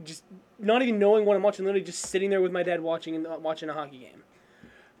 Just not even knowing what I'm watching, literally just sitting there with my dad watching a hockey game.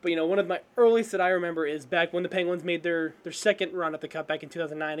 But, one of my earliest that I remember is back when the Penguins made their second run at the Cup back in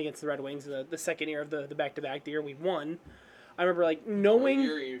 2009 against the Red Wings, the second year of the back-to-back, the year we won. I remember, knowing... The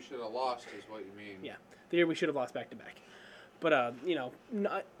year you should have lost is what you mean. Yeah, the year we should have lost back-to-back. But, at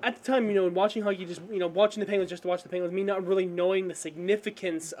the time, watching hockey, just, watching the Penguins just to watch the Penguins, me not really knowing the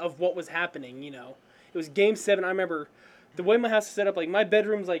significance of what was happening, It was Game 7. I remember the way my house is set up, my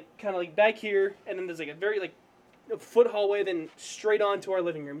bedroom's, kind of, back here, and then there's, a very, a foot hallway, then straight on to our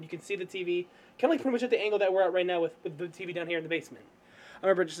living room. You can see the TV, kind of pretty much at the angle that we're at right now with the TV down here in the basement. I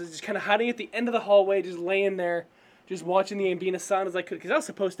remember just kind of hiding at the end of the hallway, just laying there, just watching the game, being as silent as I could, because I was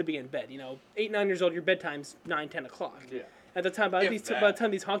supposed to be in bed. 8, 9 years old, your bedtime's 9, 10 o'clock. Yeah. At the time, by the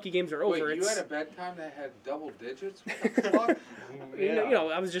time these hockey games are over, Wait, you it's... had a bedtime that had double digits? What the fuck?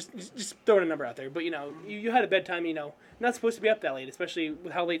 I was just throwing a number out there. But, you had a bedtime, not supposed to be up that late, especially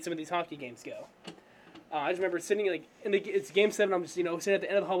with how late some of these hockey games go. I just remember sitting, it's Game 7, I'm just, sitting at the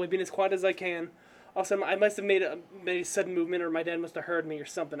end of the hallway, being as quiet as I can. All of a sudden, I must have made a sudden movement, or my dad must have heard me or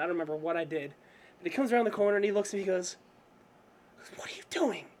something. I don't remember what I did. And he comes around the corner, and he looks at me, he goes, "What are you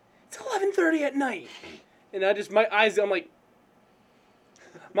doing? It's 11:30 at night." And my eyes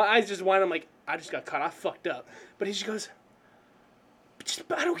just wide. I'm like, I just got caught. I fucked up. But he just goes,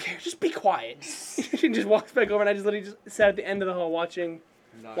 I don't care. Just be quiet. He just walks back over, and I just literally sat at the end of the hall watching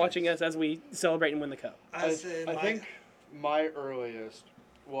us as we celebrate and win the cup. I think my earliest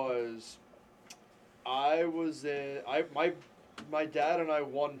was my dad and I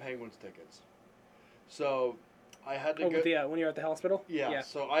won Penguins tickets. So I had to go. When you were at the hospital? Yeah.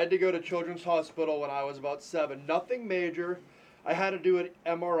 So I had to go to Children's Hospital when I was about 7. Nothing major. I had to do an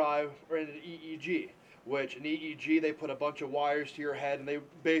MRI or an EEG, which an EEG, they put a bunch of wires to your head, and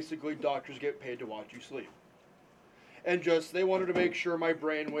doctors get paid to watch you sleep. And they wanted to make sure my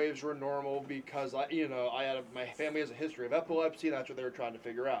brain waves were normal because my family has a history of epilepsy, and that's what they were trying to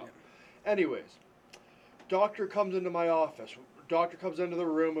figure out. Anyways, doctor comes into my office. Doctor comes into the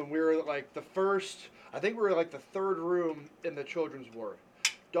room, and we were the third room in the children's ward.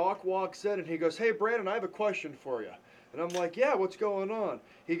 Doc walks in, and he goes, "Hey, Brandon, I have a question for you." And I'm like, "Yeah, what's going on?"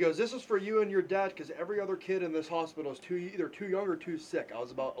 He goes, "This is for you and your dad because every other kid in this hospital is either too young or too sick." I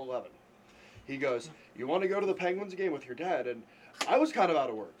was about 11. He goes, "You want to go to the Penguins game with your dad?" And I was kind of out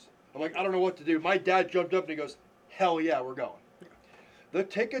of words. I'm like, I don't know what to do. My dad jumped up and he goes, "Hell yeah, we're going." The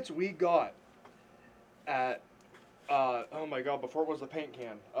tickets we got at, oh my God, before it was the paint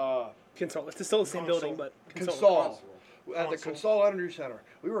can. Console. It's still the same building, but Console. At the Console Energy Center.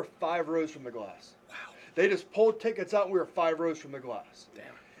 We were 5 rows from the glass. Wow. They just pulled tickets out and we were 5 rows from the glass. Damn.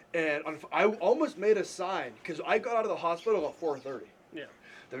 And I almost made a sign because I got out of the hospital at 4:30. Yeah.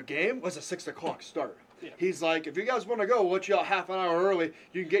 The game was a 6 o'clock start. Yeah. He's like, "If you guys want to go, we'll let you out half an hour early.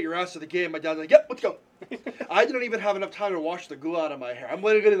 You can get your ass to the game." My dad's like, "Yep, let's go." I didn't even have enough time to wash the glue out of my hair. I'm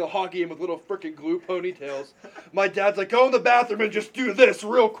literally getting the hockey game with little freaking glue ponytails. My dad's like, "Go in the bathroom and just do this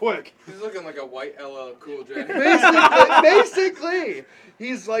real quick." He's looking like a white LL Cool J. Basically.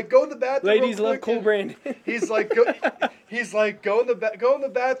 He's like, "Go in the bathroom." Ladies love Cool Brand. He's like, go in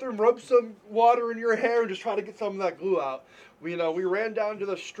the bathroom, rub some water in your hair, and just try to get some of that glue out. We ran down to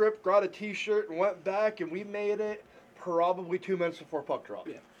the strip, got a T-shirt, and went back, and we made it probably 2 minutes before puck drop.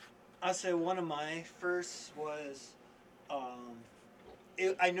 Yeah. I'll say one of my first was,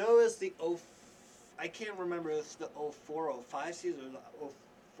 I know it was I can't remember if it's the 04, 05 season or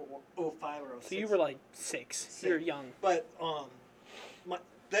the 05 or 06. So you were 6. You're young. But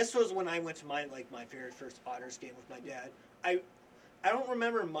this was when I went to my very first Otters game with my dad. I don't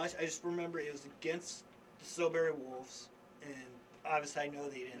remember much. I just remember it was against the Silbury Wolves, and obviously I know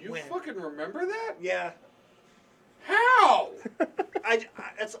they didn't win. You fucking remember that? Yeah. How?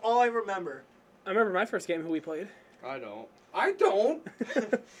 That's all I remember. I remember my first game who we played. I don't.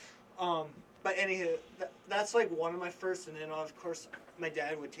 But anywho, that's one of my first, and then of course my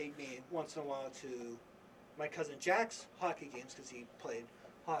dad would take me once in a while to my cousin Jack's hockey games because he played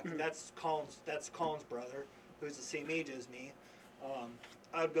hockey. Mm-hmm. That's Colin's brother, who's the same age as me.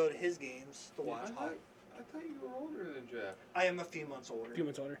 I would go to his games to watch hockey. I thought you were older than Jack. I am a few months older.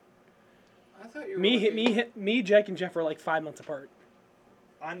 I thought you were me, Jack, and Jeff are 5 months apart.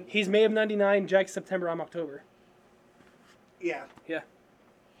 He's May of '99. Jack's September. I'm October. Yeah. Yeah.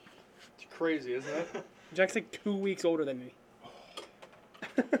 It's crazy, isn't it? Jack's 2 weeks older than me.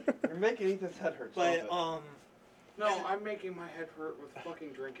 You're making Ethan's head hurt. But no, I'm making my head hurt with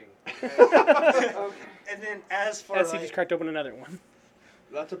fucking drinking. Okay. Okay. And then as far as he just cracked open another one.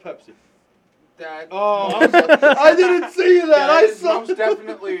 That's a Pepsi. That. Oh, I didn't see that. I saw. Most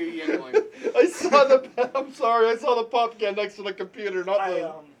definitely Yingling. I'm sorry. I saw the pop can next to the computer. Not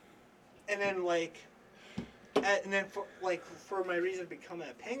the. And then And then for my reason of becoming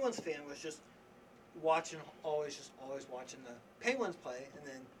a Penguins fan was just always watching the Penguins play, and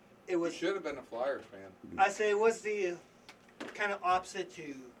then it was. You should have been a Flyers fan. I say it was the kind of opposite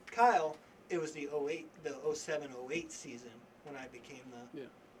to Kyle. It was the 07-08 season when I became the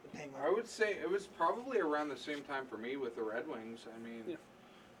Penguins. I would say it was probably around the same time for me with the Red Wings. I mean,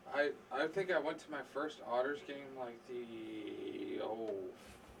 I think I went to my first Otters game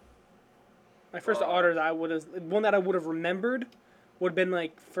My first Otters, one that I would have remembered would have been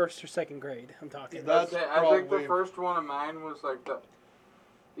like first or second grade. I'm talking. I think the first one of mine was like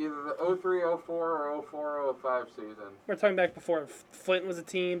either the 03, 04, or 04, 05 season. We're talking back before Flint was a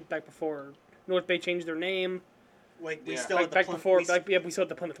team, back before North Bay changed their name. Like we Yeah. still Back before we still had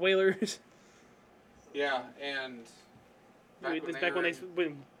the Plymouth Whalers. Yeah, and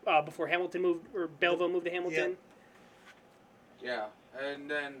Before Hamilton moved, or Belleville moved to Hamilton. Yeah, and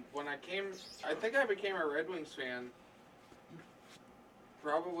then when I think I became a Red Wings fan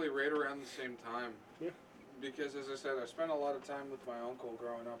probably right around the same time. Yeah. Because as I said, I spent a lot of time with my uncle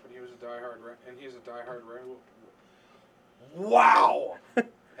growing up, and he's a diehard Red Wings. Wow!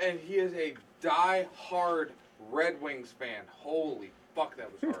 And he is a diehard Red Wings fan. Holy fuck,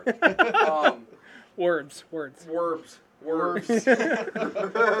 that was hard. Words.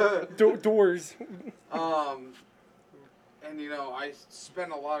 Doors. And I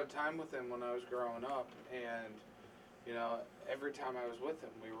spent a lot of time with him when I was growing up, and every time I was with him,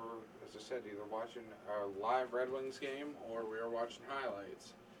 we were, as I said, either watching a live Red Wings game or we were watching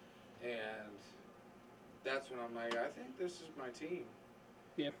highlights. And that's when I'm like, I think this is my team.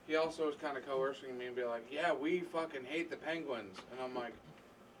 Yeah. He also was kind of coercing me and be like, yeah, we fucking hate the Penguins. And I'm like,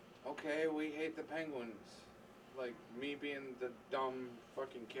 okay, we hate the Penguins. Like, me being the dumb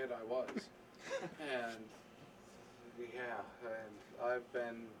fucking kid I was. And, I've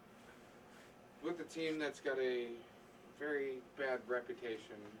been with a team that's got a very bad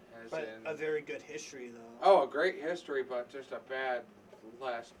reputation. But a very good history, though. Oh, a great history, but just a bad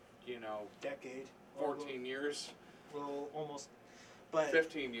last, decade. 14 years. Well, almost. But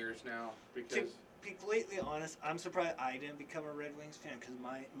 15 years now, because... To be completely honest, I'm surprised I didn't become a Red Wings fan, because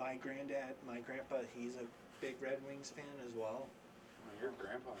my grandpa, he's a big Red Wings fan as well. Well, your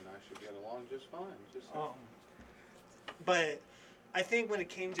grandpa and I should get along just fine. But I think when it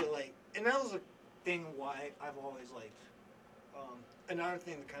came to, and that was a thing why I've always, another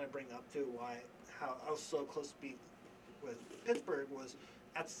thing to kind of bring up, too, how I was so close to be with Pittsburgh was,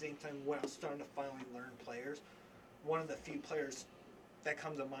 at the same time, when I was starting to finally learn players, one of the few players that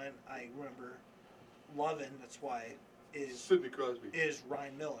comes to mind, I remember loving, that's why, Sidney Crosby. Is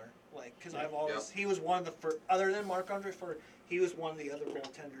Ryan Miller. Because I've always, he was one of the first, other than Marc-Andre Fleury, he was one of the other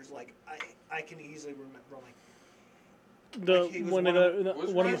goaltenders, I can easily remember,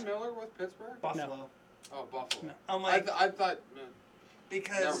 Was Ryan Miller with Pittsburgh? Buffalo. No. Oh, Buffalo. No. I'm like, I thought.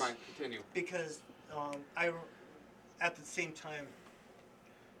 Because. Never mind. Continue. Because at the same time,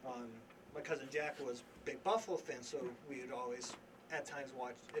 my cousin Jack was a big Buffalo fan, so we would always, at times,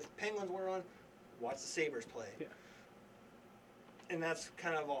 watch, if Penguins were on, watch the Sabres play. Yeah. And that's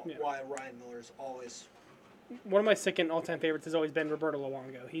kind of why Ryan Miller's always. One of my second all-time favorites has always been Roberto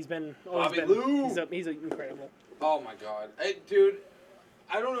Luongo. He's incredible. Oh my God, dude!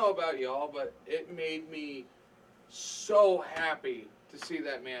 I don't know about y'all, but it made me so happy to see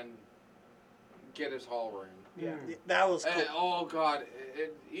that man get his Hall ring. Yeah, that was cool. And, oh God,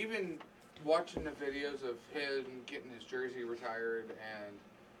 even watching the videos of him getting his jersey retired and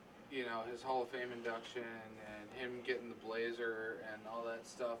his Hall of Fame induction and him getting the blazer and all that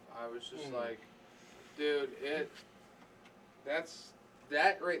stuff, I was just like, dude,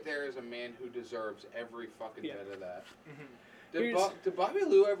 that right there is a man who deserves every fucking bit of that. Mm-hmm. Did Bobby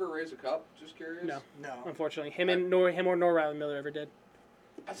Lou ever raise a cup? Just curious. No. Unfortunately, him or Ryan Miller ever did.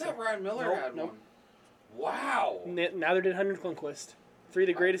 I thought Ryan Miller had one. Wow. Neither did Henrik Lundqvist. Three of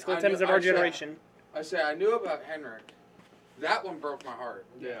the greatest goaltenders of our generation. I knew about Henrik. That one broke my heart.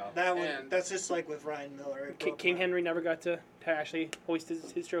 Yeah. That's just like with Ryan Miller. King Henry never got to actually hoist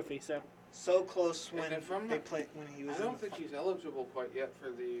his trophy, so close when they played when he was. I don't think he's eligible quite yet for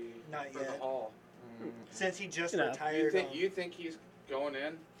the Hall. Since he just retired. You think he's going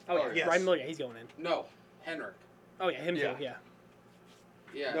in? Oh yeah, yes. Ryan Miller, he's going in. No, Henrik. Oh yeah, him too. Yeah.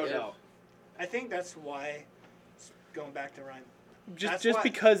 Yeah. No doubt. I think that's why. Going back to Ryan. Just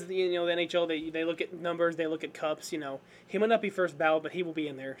because the NHL they look at numbers, they look at cups. He might not be first ballot, but he will be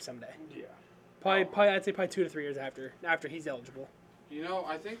in there someday. Yeah. Probably I'd say 2 to 3 years after he's eligible.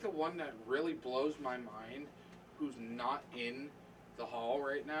 I think the one that really blows my mind, who's not in the Hall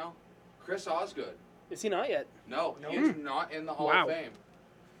right now, Chris Osgood. Is he not yet? No, he is not in the Hall of Fame.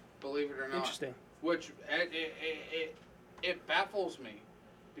 Believe it or not. Interesting. which it baffles me,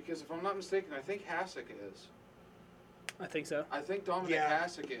 because if I'm not mistaken, I think Hasek is. I think so. I think Dominic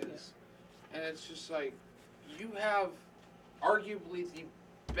Hasek is. Yeah. And it's just like, you have arguably the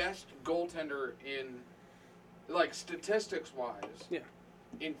best goaltender in, like, statistics-wise,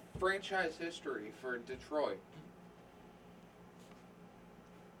 in franchise history for Detroit.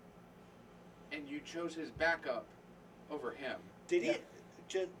 And you chose his backup over him. Did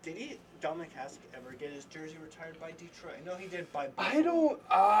Dominic Hasek ever get his jersey retired by Detroit? I know he did by Buffalo. I don't...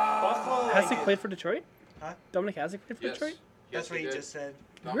 Buffalo. Hasek played for Detroit? Huh? Dominic Hasek played for Detroit? Yes, That's what he just said.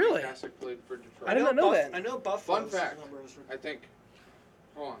 Dominic Really? Hasek played for Detroit. I did not know that. I know Buffalo. Fun fact. I think...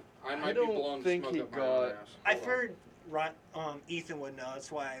 Hold on. I might be blowing think smoke he up my got- own ass. I Hold on. figured Ethan would know.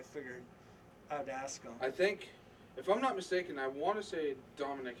 That's why I figured I would ask him. I think, if I'm not mistaken, I want to say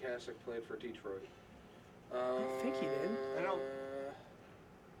Dominic Hasek played for Detroit. I think he did. I don't-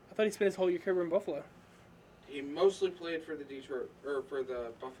 I thought he spent his whole career in Buffalo. He mostly played for the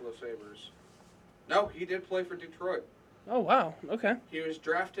Buffalo Sabres. No, he did play for Detroit. Oh, wow. Okay. He was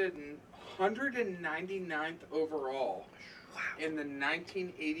drafted 199th overall in the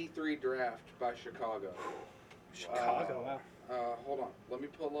 1983 draft by Chicago. Chicago, wow. Hold on. Let me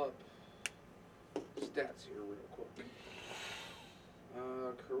pull up stats here real quick.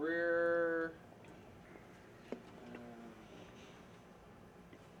 Career...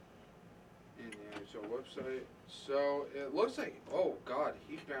 in the NHL website. So it looks like, oh god,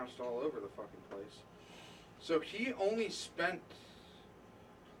 he bounced all over the fucking place. So he only spent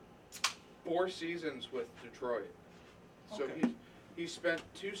 4 seasons with Detroit. So Okay. he spent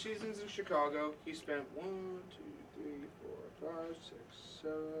 2 seasons in Chicago. He spent 1, 2, 3, 4, 5, 6,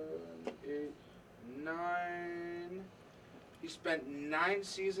 7, 8, 9. He spent 9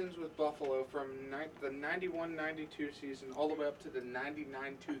 seasons with Buffalo from the 91-92 season all the way up to the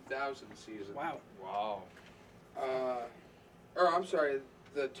 99-2000 season. Wow. Wow. Or I'm sorry,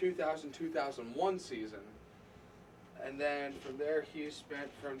 the 2000-2001 season. And then from there he spent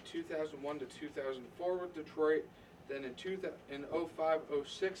from 2001 to 2004 with Detroit. Then in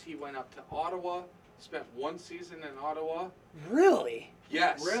 05-06 he went up to Ottawa, spent 1 season in Ottawa. Really?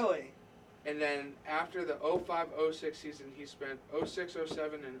 Yes. Really? And then after the 05-06 season, he spent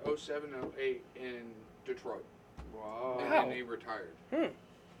 06-07 and 07-08 in Detroit. Wow. And Wow. then he retired.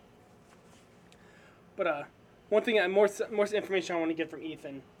 But one thing, more information I want to get from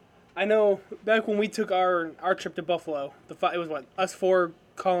Ethan. I know back when we took our trip to Buffalo, it was what, us 4,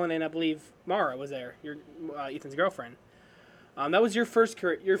 Colin, and I believe Mara was there, your Ethan's girlfriend. That was your first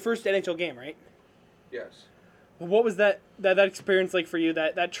NHL game, right? Yes. What was that experience like for you?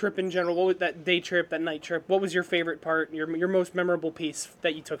 That trip in general, what was that day trip, that night trip? What was your favorite part? Your most memorable piece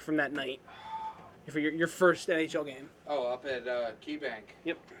that you took from that night for your first NHL game? Oh, up at KeyBank.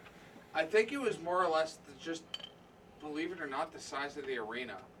 Yep. I think it was more or less just, believe it or not, the size of the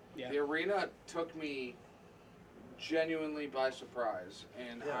arena. Yeah. The arena took me genuinely by surprise,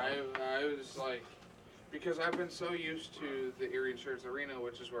 and I was like, because I've been so used to the Erie Insurance Arena,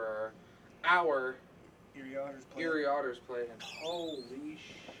 which is where our Erie Otters play, and holy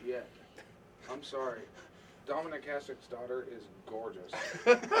shit. I'm sorry. Dominic Hasek's daughter is gorgeous.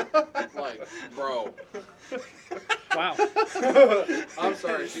 Like, bro. Wow. I'm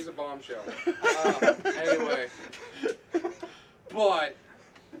sorry, she's a bombshell. Anyway. But,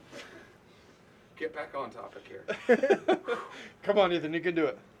 get back on topic here. Come on, Ethan, you can do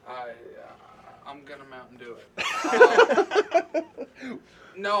it. I'm gonna Mountain Dew it.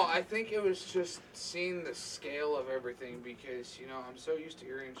 No, I think it was just seeing the scale of everything because, you know, I'm so used to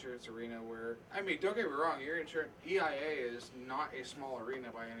Erie Insurance Arena where, I mean, don't get me wrong, EIA is not a small arena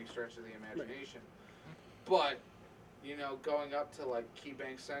by any stretch of the imagination. But, you know, going up to, like,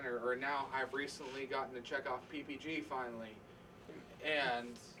 KeyBank Center, or now I've recently gotten to check off PPG finally, and,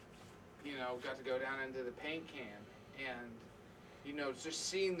 you know, got to go down into the paint can, and, you know, just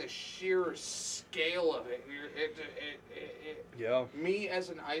seeing the sheer scale of it. Yeah. Me as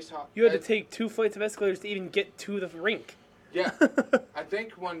an ice hockey... You had to take 2 flights of escalators to even get to the rink. Yeah. I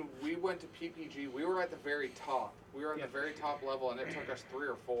think when we went to PPG, we were at the very top. We were at the very top level, and it took us 3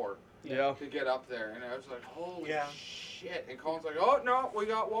 or 4 Yeah. to get up there. And I was like, holy shit. And Colin's like, oh, no, we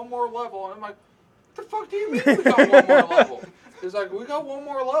got 1 more level. And I'm like, what the fuck do you mean we got 1 more level? He's like, we got 1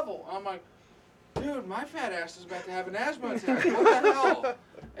 more level. I'm like, dude, my fat ass is about to have an asthma attack. What the hell?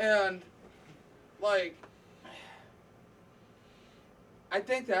 And, like, I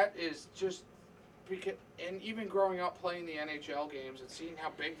think that is just because, and even growing up playing the NHL games and seeing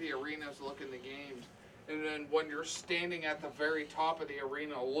how big the arenas look in the games, and then when you're standing at the very top of the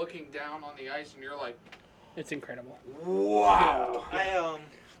arena looking down on the ice and you're like, It's incredible. wow.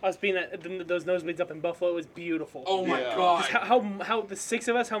 Us being at those nosebleeds up in Buffalo was beautiful. Oh my Yeah. god. Just how the six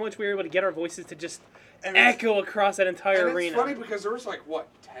of us, how much we were able to get our voices to just echo across that entire and arena. it's funny because there was like, what,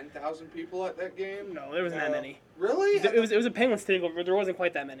 10,000 people at that game? No, there wasn't that many. Really? It was a Penguins stadium, but there wasn't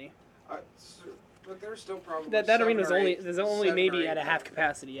quite that many. But there's still probably That arena was seven or only eight- there's only seven maybe or eight at a half thousand.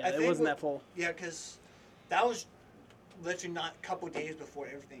 capacity. Yeah, I it think wasn't what- that full. Yeah, because that was literally not a couple days before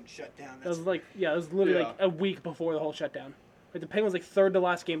everything shut down. That was it was literally Yeah. like a week before the whole shutdown. Like the Penguins like third to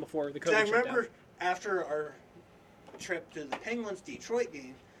last game before the COVID I shutdown. remember after our trip to the Penguins Detroit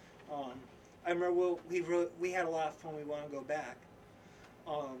game, I remember we had a lot of fun. We wanted to go back.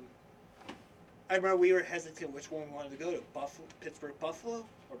 I remember we were hesitant which one we wanted to go to, Pittsburgh Buffalo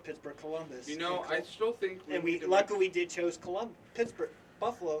or Pittsburgh Columbus. You know, I still think we luckily we did chose Pittsburgh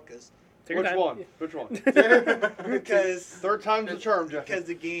Buffalo because Take your Which time. one? Which one? because Third time's the charm, Jeff. because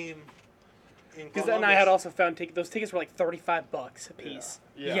the game in Because Columbus. and I had also found those tickets were like $35 a piece.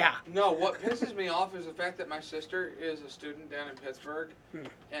 Yeah. Yeah. No, what pisses me off is the fact that my sister is a student down in Pittsburgh,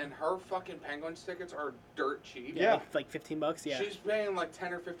 and her fucking Penguins tickets are dirt cheap. Yeah. Like $15. Yeah. She's paying like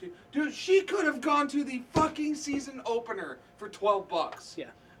 10 or 15. Dude, she could have gone to the fucking season opener for $12. Yeah.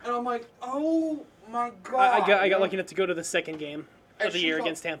 And I'm like, oh my god. I got lucky enough to go to the second game And of the she year called-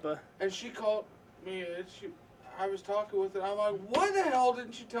 against Tampa. And she called me, and I was talking with her. I'm like, why the hell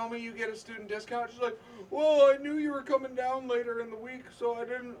didn't you tell me you get a student discount? She's like, well, I knew you were coming down later in the week, so I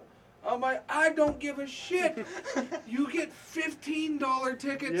didn't. I'm like, I don't give a shit. You get $15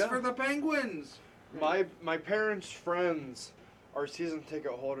 tickets Yeah. for the Penguins. My parents' friends are season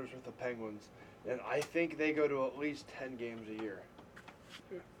ticket holders with the Penguins, and I think they go to at least 10 games a year.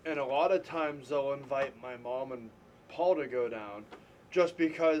 And a lot of times they'll invite my mom and Paul to go down, just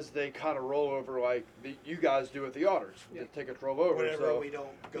because they kind of roll over like you guys do with the Otters. Yeah. The tickets roll over. whatever we don't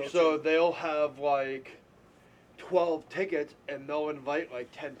go So to. they'll have like 12 tickets, and they'll invite like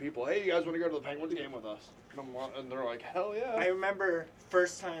 10 people. Hey, you guys want to go to the Penguins game with us? And they're like, hell yeah. I remember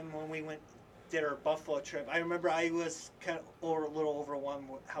first time when we did our Buffalo trip. I remember I was kind of a little overwhelmed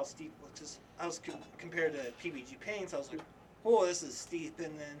with how steep, because I was compared to PBG Paints. I was like, oh, this is steep,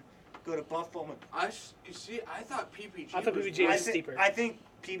 and then go to Buffalo. You see, I thought PPG. I thought was PPG way- was steeper. I think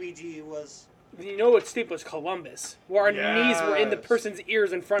PBG was. You know what steep was? Columbus, where our knees were in the Yes. person's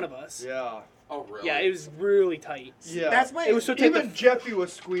ears in front of us. Yeah. Oh really? Yeah, it was really tight. Yeah. That's my. It was so tight. Even Jeffy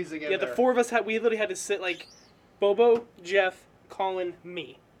was squeezing in Yeah, there. the four of us we literally had to sit like Bobo, Jeff, Colin,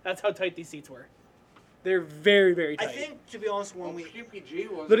 me. That's how tight these seats were. They're very, very I tight. think, to be honest, when we PPG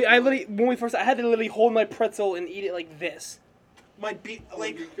was. I had to literally hold my pretzel and eat it like this. might be Like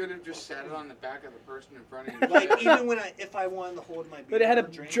like you could have just sat it on the back of the person in front of you. like even when if I wanted to hold my beer But I had or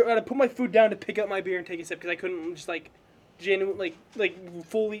to drink, I had to put my food down to pick up my beer and take a sip because I couldn't just like genuinely like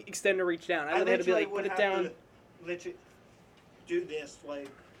fully extend or reach down. I literally had to be like put it down. Literally do this like.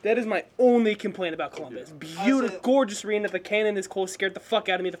 That is my only complaint about Columbus. Beautiful, Also- gorgeous arena. The cannon is cool. Scared the fuck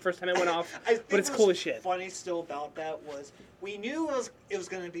out of me the first time it went off, I think but it's what's cool as shit. Funny still about that was we knew it was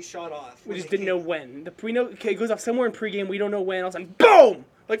going to be shot off. We when just it didn't know came- when. We know okay, it goes off somewhere in pregame. We don't know when. All of a sudden, boom!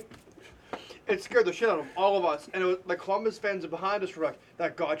 Like It scared the shit out of all of us. And it was, the Columbus fans behind us were like,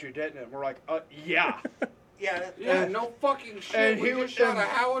 that got you, didn't it? And we're like, yeah. Yeah, Yeah, And- no fucking shit. and We he just was- shot and- a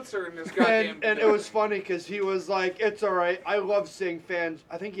howitzer in this goddamn. And it was funny because he was like, it's all right. I love seeing fans.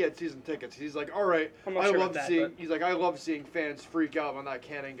 I think he had season tickets. He's like, all right. I'm not I sure love about that, seeing. but- He's like, I love seeing fans freak out when that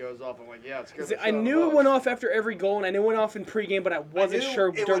cannon goes off. I'm like, yeah, it's good. I knew it went off after every goal, and I knew it went off in pregame, but I wasn't knew sure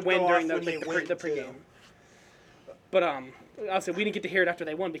it would when go during off the when they win, the too. pregame. But obviously we didn't get to hear it after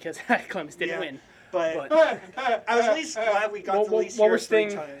they won because Columbus didn't Yeah. win. but But I was at least glad we got to at least while hear we're it three staying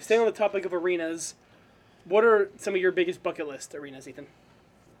times. on the topic of arenas, what are some of your biggest bucket list arenas, Ethan?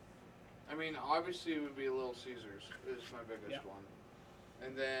 I mean, obviously it would be Little Caesars is my biggest Yeah. one,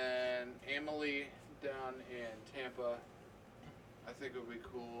 and then Amalie down in Tampa, I think would be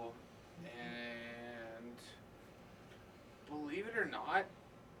cool, and believe it or not,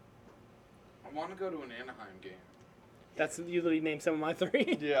 I want to go to an Anaheim game. That's you literally named some of my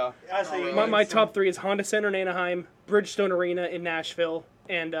three. Yeah. I say you My- My named some- top three is Honda Center in Anaheim, Bridgestone Arena in Nashville,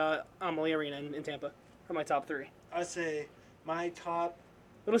 and Amalie Arena in Tampa. Are my top three. I say my top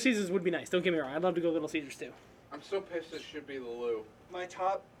Little Caesars would be nice. Don't get me wrong. I'd love to go to Little Caesars too. I'm so pissed this should be the Lou.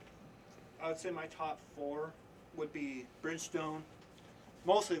 I would say my top four would be Bridgestone,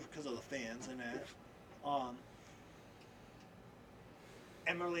 mostly because of the fans in that.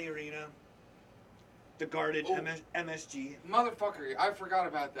 Emily Arena, the guarded Oh. MSG. Motherfucker, I forgot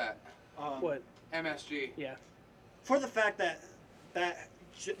about that. What? MSG. Yeah. For the fact that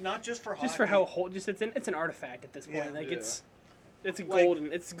not just for hockey. Just for how whole, just it's an artifact at this point. Yeah. Like Yeah. it's It's a Like-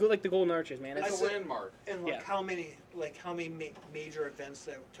 golden. It's good like the Golden Arches, man. It's It's, a landmark. And Yeah. how many major events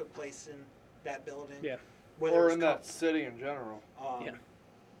that took place in that building? Yeah. Whether Or it's in that city in general. Yeah.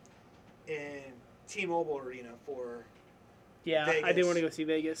 In T-Mobile Arena for yeah, I Vegas. did want to go see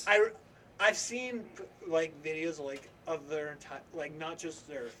Vegas. I've seen like videos of their entire not just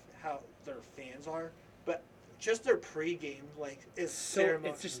how their fans are, but just their pregame is So ceremony.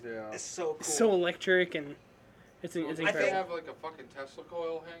 it's just Yeah. It's so cool. it's so electric and it's They incredible. have like a fucking Tesla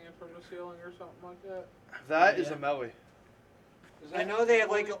coil hanging from the ceiling or something like that. That is Yeah. a Melly. Is I that know they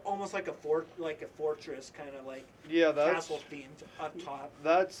have really- almost like a fortress kind of Yeah, that's castle themed up top.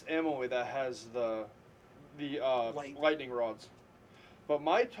 that's Emily that has the Light. lightning rods. But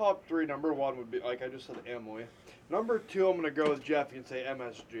my top three, number one would be like I just said, Emily. Number two, I'm gonna go with Jeff and say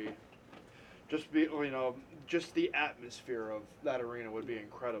MSG. Just the atmosphere of that arena would be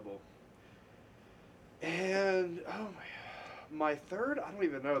incredible. And my third, I don't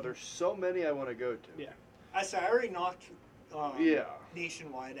even know. There's so many I want to go to. Yeah. I already knocked Yeah.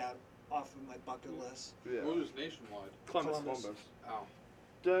 Nationwide out off of my bucket list. Yeah. What was nationwide? Columbus. Columbus. Oh.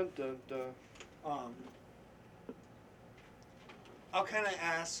 Dun dun dun. I'll kind of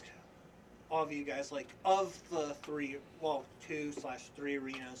ask all of you guys, of the 2/3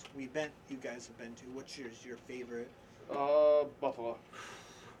 arenas you guys have been to, which is your favorite? Buffalo.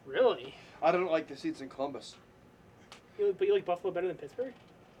 Really? I don't like the seats in Columbus. But you like Buffalo better than Pittsburgh?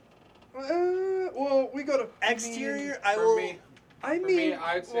 Well, we go to Exterior, For me, I'd say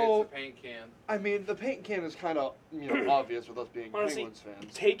well, it's the paint can. I mean, the paint can is kind of obvious with us being Honestly, Penguins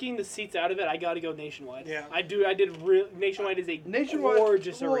fans. Taking the seats out of it, I got to go Nationwide. Yeah. I did. Nationwide is a Nationwide,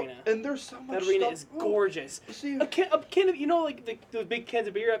 gorgeous well, arena. and there's so much That arena stuff. is gorgeous. See, A can of those big cans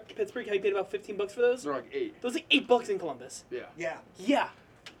of beer at Pittsburgh. How you paid about $15 for those? they're like 8. Those like $8 in Columbus. Yeah. Yeah. Yeah,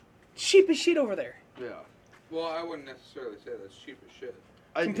 cheap as shit over there. Yeah. Well, I wouldn't necessarily say that's cheap as shit.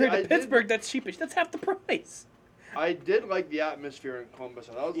 Compared to did- Pittsburgh, that's cheapish. That's half the price. I did like the atmosphere in Columbus,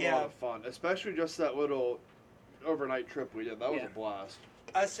 and that was a Yeah. lot of fun, especially just that little overnight trip we did. That was Yeah. a blast.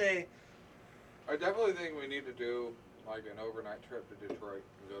 I say, I definitely think we need to do like an overnight trip to Detroit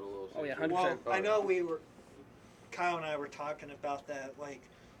and go to Little Caesars. Oh, yeah, 100%. well, Oh, I know yeah. Kyle and I were talking about that,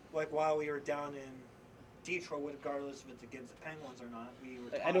 while we were down in Detroit, regardless if it's against the Penguins or not. We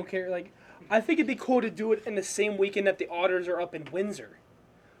were. I don't care. I think it'd be cool to do it in the same weekend that the Otters are up in Windsor.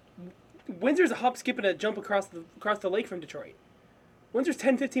 Windsor's a hop, skip, and a jump across the lake from Detroit. Windsor's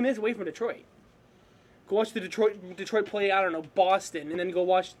 10-15 minutes away from Detroit. Go watch the Detroit play, I don't know, Boston, and then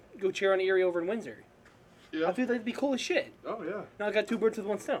go cheer on Erie over in Windsor. Yeah. I think that'd be cool as shit. Oh yeah. Now I got 2 birds with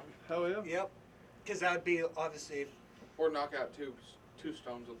 1 stone. Hell yeah. Yep. Because that would be obviously. Or knock out two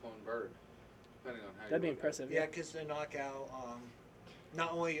stones with one bird, depending on how. That'd be you look at it. impressive. Yeah, because to knock out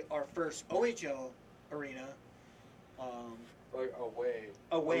not only our first OHL arena, Like away.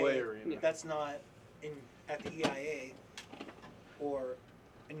 away arena. that's not at the EIA,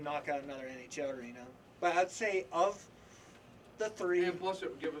 and knock out another NHL arena. But I'd say of the three, And plus, it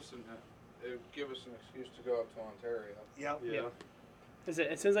would give us an excuse to go up to Ontario. yep, Yeah. As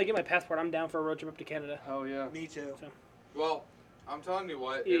soon as I get my passport, I'm down for a road trip up to Canada. Hell yeah. me too. Well, I'm telling you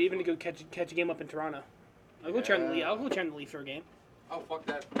what. Yeah, if even we- to go catch a game up in Toronto. I'll go cheer on the Leaf. I'll go cheer on the Leafs for a game. Oh fuck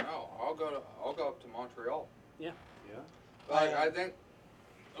that! No, I'll go up to Montreal. Yeah. Yeah. Like I think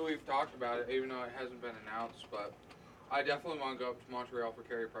we've talked about it, even though it hasn't been announced. But I definitely want to go up to Montreal for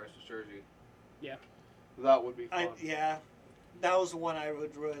Carey Price's jersey. That would be fun. That was the one I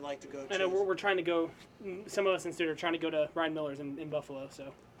would really like to go to. I know we're trying to go. Some of us in Stuart are trying to go to Ryan Miller's in Buffalo.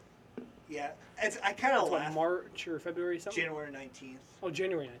 So Yeah, I kind of that's what, laughed. March or February something. January 19th. Oh,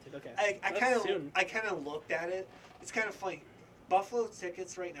 January 19th. Okay. I That's soon. kind of looked at it. It's kind of funny. Buffalo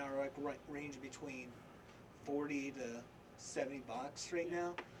tickets right now are range between $40 to $70 right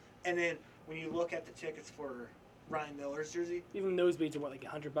now, and then when you look at the tickets for Ryan Miller's jersey, Even nosebleeds are what, like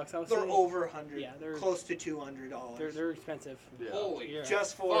 $100? I was they're saying? over 100. Yeah, they're- close to $200. They're expensive. Yeah. Holy Yeah.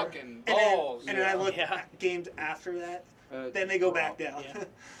 Just for fucking and then, balls! and then I yeah. look Yeah. at games after that. It's Then they go back rough. down. Yeah.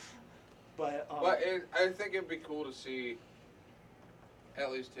 But I think it'd be cool to see at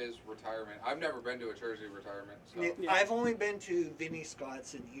least his retirement. I've never been to a jersey retirement, so Yeah. I've only been to Vinny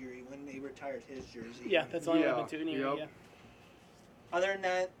Scott's in Erie when they retired his jersey. Yeah, that's the only one Yeah, I've been to in Erie. yep. Yeah. Other than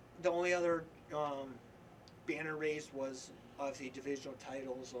that, the only other banner raised was obviously divisional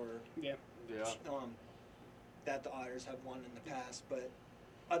titles or Yeah. that the Otters have won in the past. But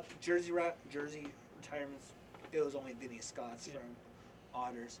jersey retirements, it was only Vinny Scott's Yeah. from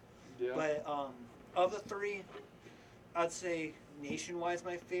Otters. Yeah. But of the three, I'd say Nationwide's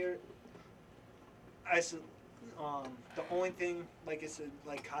my favorite. The only thing, like I said,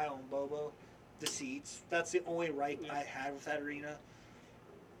 like Kyle and Bobo, the seats. That's the only right I had with that arena.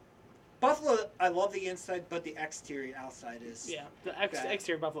 Buffalo, I love the inside, but the exterior outside is the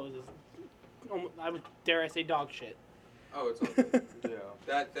exterior Buffalo is, I would dare I say, dog shit. Oh, it's okay. Yeah.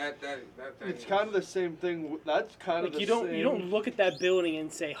 That thing. It's kind of the same thing. That's kind of the same. You don't look at that building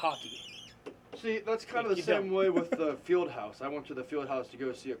and say hockey. See, that's kind of the same way with the field house. I went to the field house to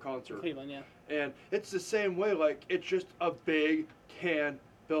go see a concert. Cleveland, yeah. And it's the same way. Like, it's just a big tan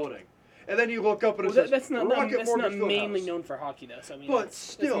building. And then you look up and it says, that's not Mortgage mainly Fieldhouse. known for hockey, though. So I mean, But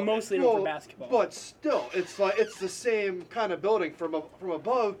still, it's mostly known for basketball. But still, it's the same kind of building. From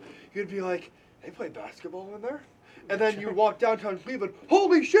above, you'd be like, they play basketball in there? And then you walk downtown Cleveland,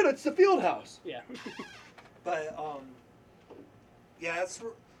 holy shit, it's the field house. Yeah. But of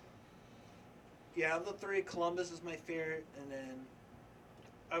the three, Columbus is my favorite, and then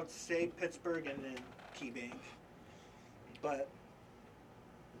I would say Pittsburgh, and then KeyBank. But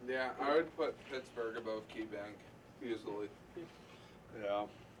yeah, I would put Pittsburgh above KeyBank easily. Yeah.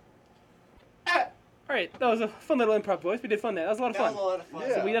 All right, that was a fun little improv, boys. We did fun there. That was a lot of fun. That was a lot of fun.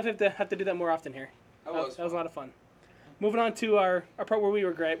 Yeah. So we definitely have to do that more often here. That was a lot of fun. Moving on to our part where we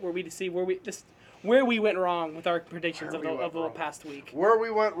regret, where we see where we went wrong with our predictions of the past week. Where we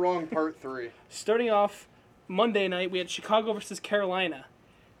went wrong, part 3. Starting off Monday night, we had Chicago versus Carolina.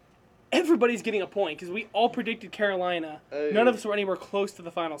 Everybody's getting a point because we all predicted Carolina. Hey. None of us were anywhere close to the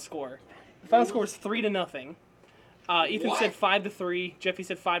final score. The final score was 3-0. Ethan said 5-3. Jeffy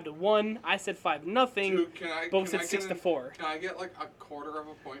said 5-1. I said 5-0. Dude, Both said 6-4. Can I get like a quarter of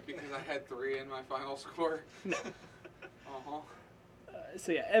a point because I had 3 in my final score? No. Uh-huh.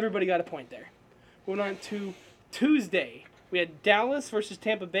 Yeah, everybody got a point there. Moving on to Tuesday, we had Dallas versus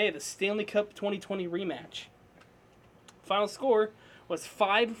Tampa Bay, the Stanley Cup 2020 rematch. Final score was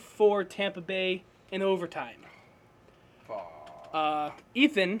 5-4 Tampa Bay in overtime.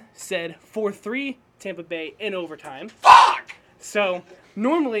 Ethan said 4-3 Tampa Bay in overtime. Fuck! So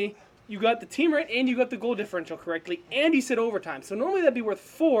normally you got the team right and you got the goal differential correctly and you said overtime. So normally that'd be worth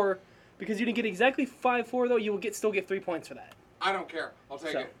 4 because you didn't get exactly 5-4 though. You will still get 3 points for that. I don't care. I'll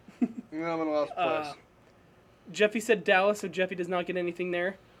take it. Yeah, I'm in last place. Jeffy said Dallas, so Jeffy does not get anything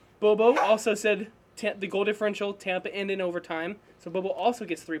there. Bobo also said the goal differential, Tampa, and in overtime. So Bobo also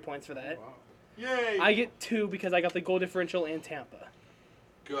gets 3 points for that. Wow. Yay! I get 2 because I got the goal differential and Tampa.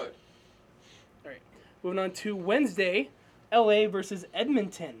 Good. All right. Moving on to Wednesday, LA versus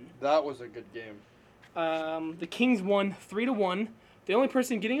Edmonton. That was a good game. The Kings won 3-1. The only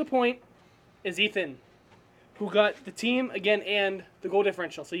person getting a point is Ethan, who got the team again and the goal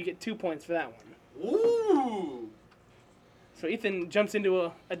differential. So you get 2 points for that one. Ooh! So Ethan jumps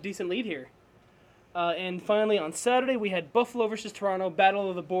into a decent lead here. And finally, on Saturday, we had Buffalo versus Toronto, Battle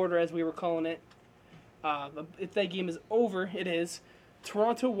of the Border, as we were calling it. If that game is over, it is.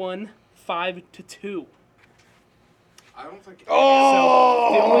 Toronto won 5-2. I don't think. Oh!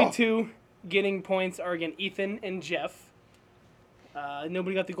 So the only two getting points are, again, Ethan and Jeff.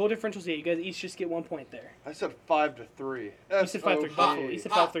 Nobody got the goal differentials yet. You guys each just get 1 point there. I said 5-3. You said 5-3 Buffalo. You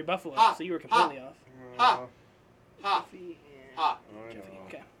said 5-3 Buffalo, so you were completely off. Ha! Ha! Jeffy and Ha! Jeffy.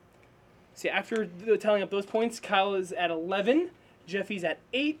 Okay. See, after tallying up those points, Kyle is at 11, Jeffy's at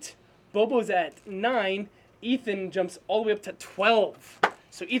 8, Bobo's at 9, Ethan jumps all the way up to 12.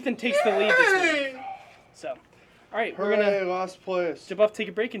 So Ethan takes the lead this week. So, all right, we're Hooray, gonna last place. jump off, take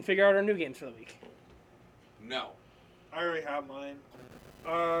a break, and figure out our new games for the week. No. I already have mine.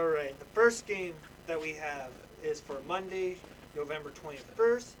 All right, the first game that we have is for Monday, November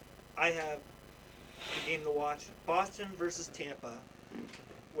 21st. I have the game to watch: Boston versus Tampa,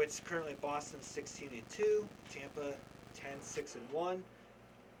 which currently Boston's 16-2, Tampa 10-6-1.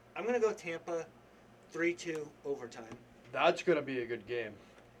 I'm gonna go Tampa 3-2 overtime. That's going to be a good game.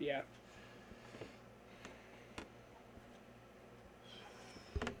 Yeah.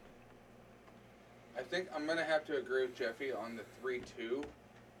 I think I'm gonna have to agree with Jeffy on the 3-2,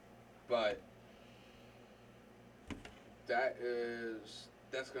 but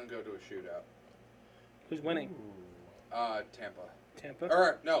that's gonna go to a shootout. Who's winning? Tampa. Tampa?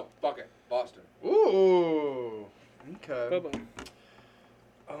 Or no, fuck it, Boston. Ooh. Okay. Bobo.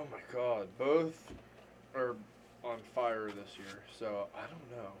 Oh my god. Both are on fire this year, so I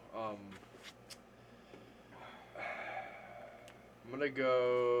don't know. I'm going to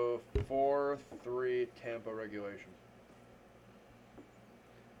go 4-3 Tampa regulation.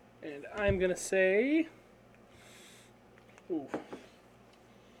 And I'm going to say... Ooh.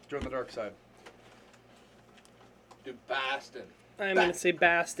 Join the dark side. Dude, Boston. I'm going to say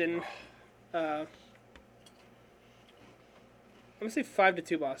Boston. I'm going to say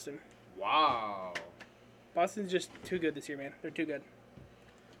 5-2 Boston. Wow. Boston's just too good this year, man. They're too good.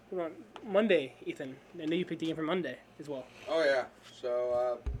 What about Monday, Ethan? I know you picked the game for Monday as well. Oh, yeah.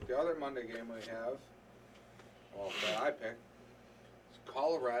 So, the other Monday game we have, well, that I picked, is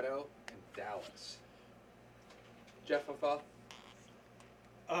Colorado and Dallas. Jeff Afal?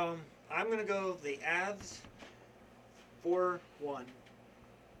 I'm going to go the Avs 4-1.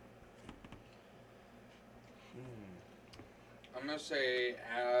 I'm going to say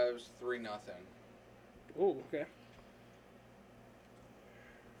Avs 3-0. Oh, okay.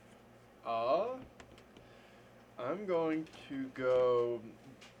 I'm going to go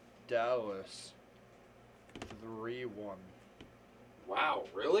Dallas 3-1. Wow,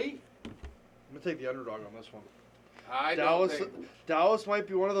 really? I'm gonna take the underdog on this one. Dallas. Dallas might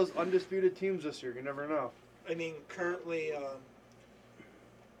be one of those undisputed teams this year. You never know. I mean, currently,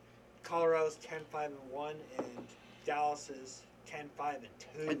 Colorado's 10-5-1, and Dallas is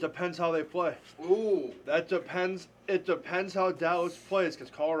 10-5-2. It depends how they play. Ooh. That depends. It depends how Dallas plays because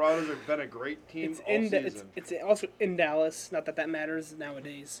Colorado's have been a great team all season. It's also in Dallas. Not that that matters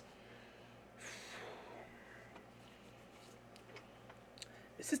nowadays.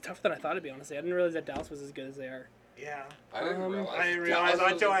 This is tougher than I thought, to be honest. I didn't realize that Dallas was as good as they are. Yeah. I didn't realize. I didn't realize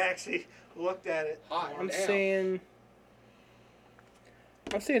until I actually looked at it. Hot. I'm Damn. saying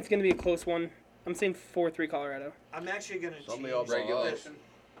it's going to be a close one. I'm saying 4-3 Colorado. I'm actually going to change all Regulation.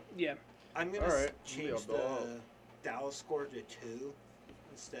 Yeah. I'm going All to right. change Somebody all the Dallas score to 2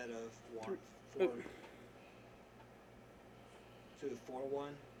 instead of 1. 4. To 4-1.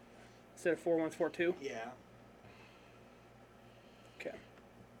 Instead of 4-1, 4-2. Yeah. Okay.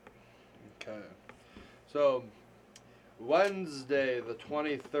 Okay. So, Wednesday, the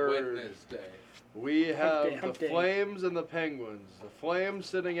 23rd, Wednesday. we have hump the day. Flames and the Penguins. The Flames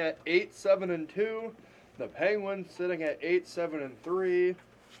sitting at 8-7-2. The Penguins sitting at 8-7-3.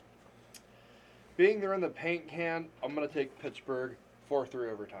 Being they're in the paint can, I'm going to take Pittsburgh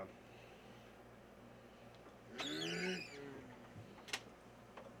 4-3 overtime.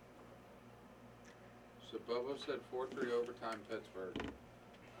 So Bobo said 4-3 overtime Pittsburgh.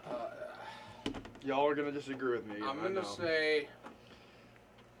 Y'all are going to disagree with me. I'm I going to know. say...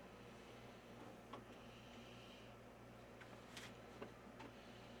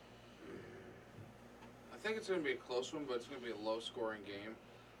 I think it's going to be a close one, but it's going to be a low-scoring game.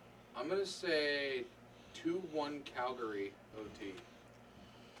 I'm going to say 2-1 Calgary OT.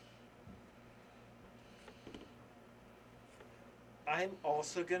 I'm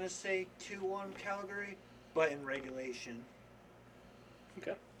also going to say 2-1 Calgary, but in regulation.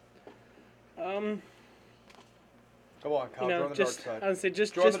 Okay. Come on, Kyle. You know, Draw on the just dark side. I would say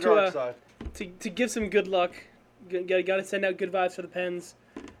just Draw on the dark side. to give some good luck. Got to send out good vibes for the Pens.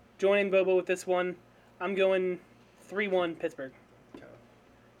 Joining Bobo with this one. I'm going 3-1 Pittsburgh.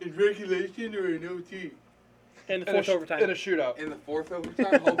 In regulation or in OT? And the fourth overtime. In a shootout. In the fourth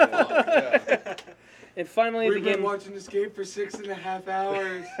overtime? Oh, fuck. Yeah. And finally, We've the been game. watching this game for 6.5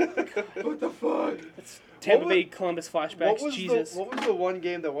 hours. What the fuck? It's Tampa What Bay Columbus flashbacks. Jesus. What was the one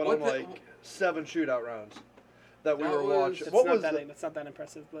game that went What on the- like 7 shootout rounds that we That were was- watching? It's What not was that. the, That's not that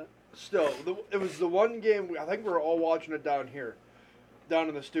impressive, but still? It was the one game. I think we were all watching it down here, down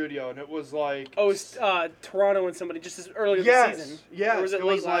in the studio, and it was like it's Toronto and somebody just as earlier yes, this season. yes. Or was it it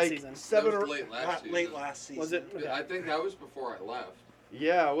late was last like season? 7 That or was late last season. Late last season. Was it? Okay. I think that was before I left.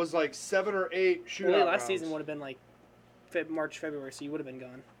 yeah, it was like 7 or 8 shootout Well, late rounds. last season would have been like March, February, so you would have been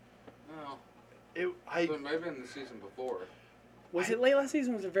gone. Oh, So it might have been the season before. Was it late last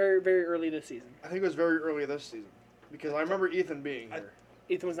season? Or was it very, very early this season? I think it was very early this season because I remember Ethan being here.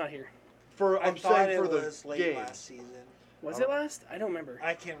 Ethan was not here. I'm thought saying it for the was late game. last season. Was it last? I don't remember.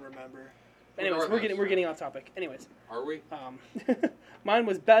 I can't remember. Anyways, we're getting off topic. Anyways, Are we? mine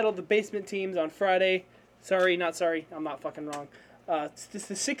was Battle of the Basement Teams on Friday. Sorry, not sorry. I'm not fucking wrong. It's the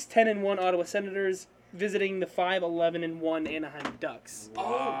 6-10-1 Ottawa Senators visiting the 5-11-1 Anaheim Ducks.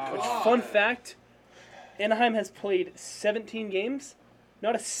 Oh, Which, God. fun fact, Anaheim has played 17 games.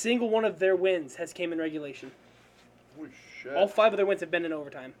 Not a single one of their wins has came in regulation. Holy shit! All 5 of their wins have been in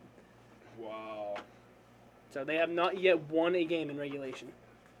overtime. Wow. So they have not yet won a game in regulation.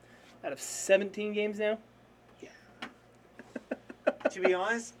 Out of 17 games now? To be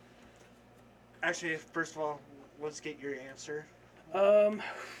honest, actually, first of all, let's get your answer.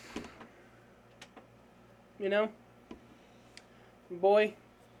 You know, boy,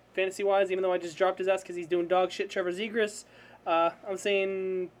 fantasy-wise, even though I just dropped his ass because he's doing dog shit, Trevor Zegras, I'm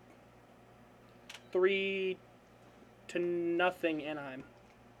saying 3-0 Anaheim.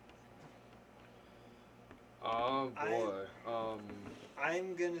 Oh boy.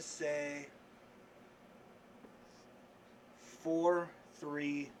 I'm going to say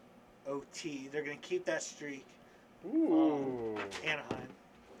 4-3 OT. They're going to keep that streak. Ooh. Anaheim.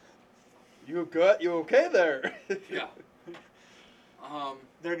 You good? You okay there? Yeah.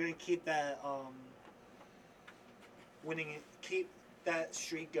 They're gonna keep that keep that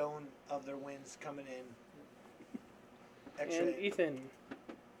streak going of their wins coming in. Extra. And Ethan.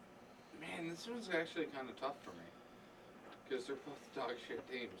 Man, this one's actually kind of tough for me because they're both dog shit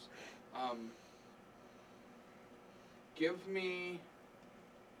teams. Give me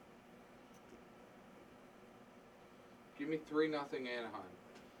 3-0 Anaheim.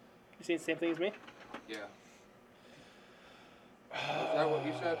 You saying the same thing as me? Yeah. Is that what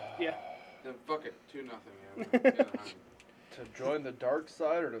you said? Yeah. Then fuck it, 2-0 Anaheim. To join the dark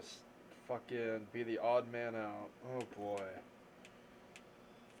side or to fucking be the odd man out? Oh boy.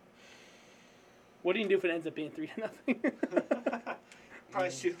 What do you do if it ends up being 3-0?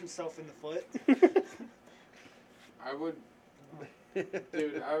 Probably shoot himself in the foot. I would,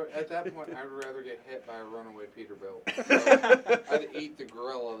 dude. At that point, I'd rather get hit by a runaway Peterbilt. I'd eat the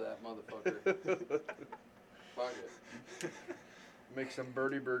grill of that motherfucker. Fuck it. Make some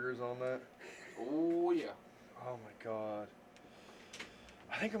birdie burgers on that. Oh yeah. Oh my god.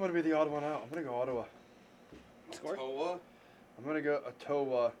 I think I'm gonna be the odd one out. I'm gonna go Ottawa. Score? Ottawa? I'm gonna go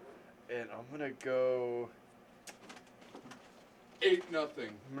Ottawa, and I'm gonna go. 8-0.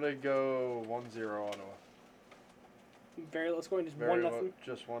 I'm gonna go 1-0 Ottawa. Very low scoring, just Very 1-0. low,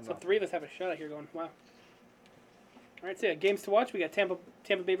 just 1-0. So 3 of us have a shot here going, wow. All right, so yeah, games to watch. We got Tampa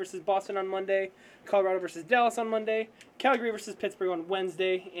Bay versus Boston on Monday, Colorado versus Dallas on Monday, Calgary versus Pittsburgh on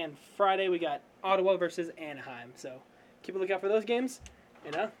Wednesday, and Friday we got Ottawa versus Anaheim. So keep a lookout for those games.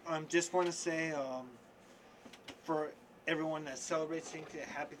 Just want to say, for everyone that celebrates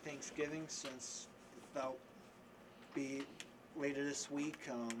happy Thanksgiving, since that'll be later this week.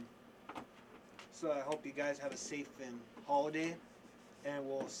 So I hope you guys have a safe and holiday, and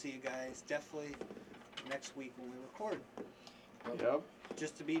we'll see you guys definitely next week when we record. Yep.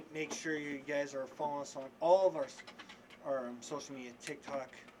 Just to make sure you guys are following us on all of our social media: TikTok,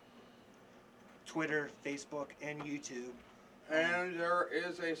 Twitter, Facebook, and YouTube. And there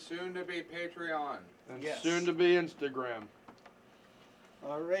is a soon-to-be Patreon. And Yes. soon to be Instagram.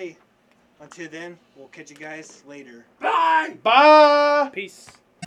 All right. Until then, we'll catch you guys later. Bye! Bye! Peace.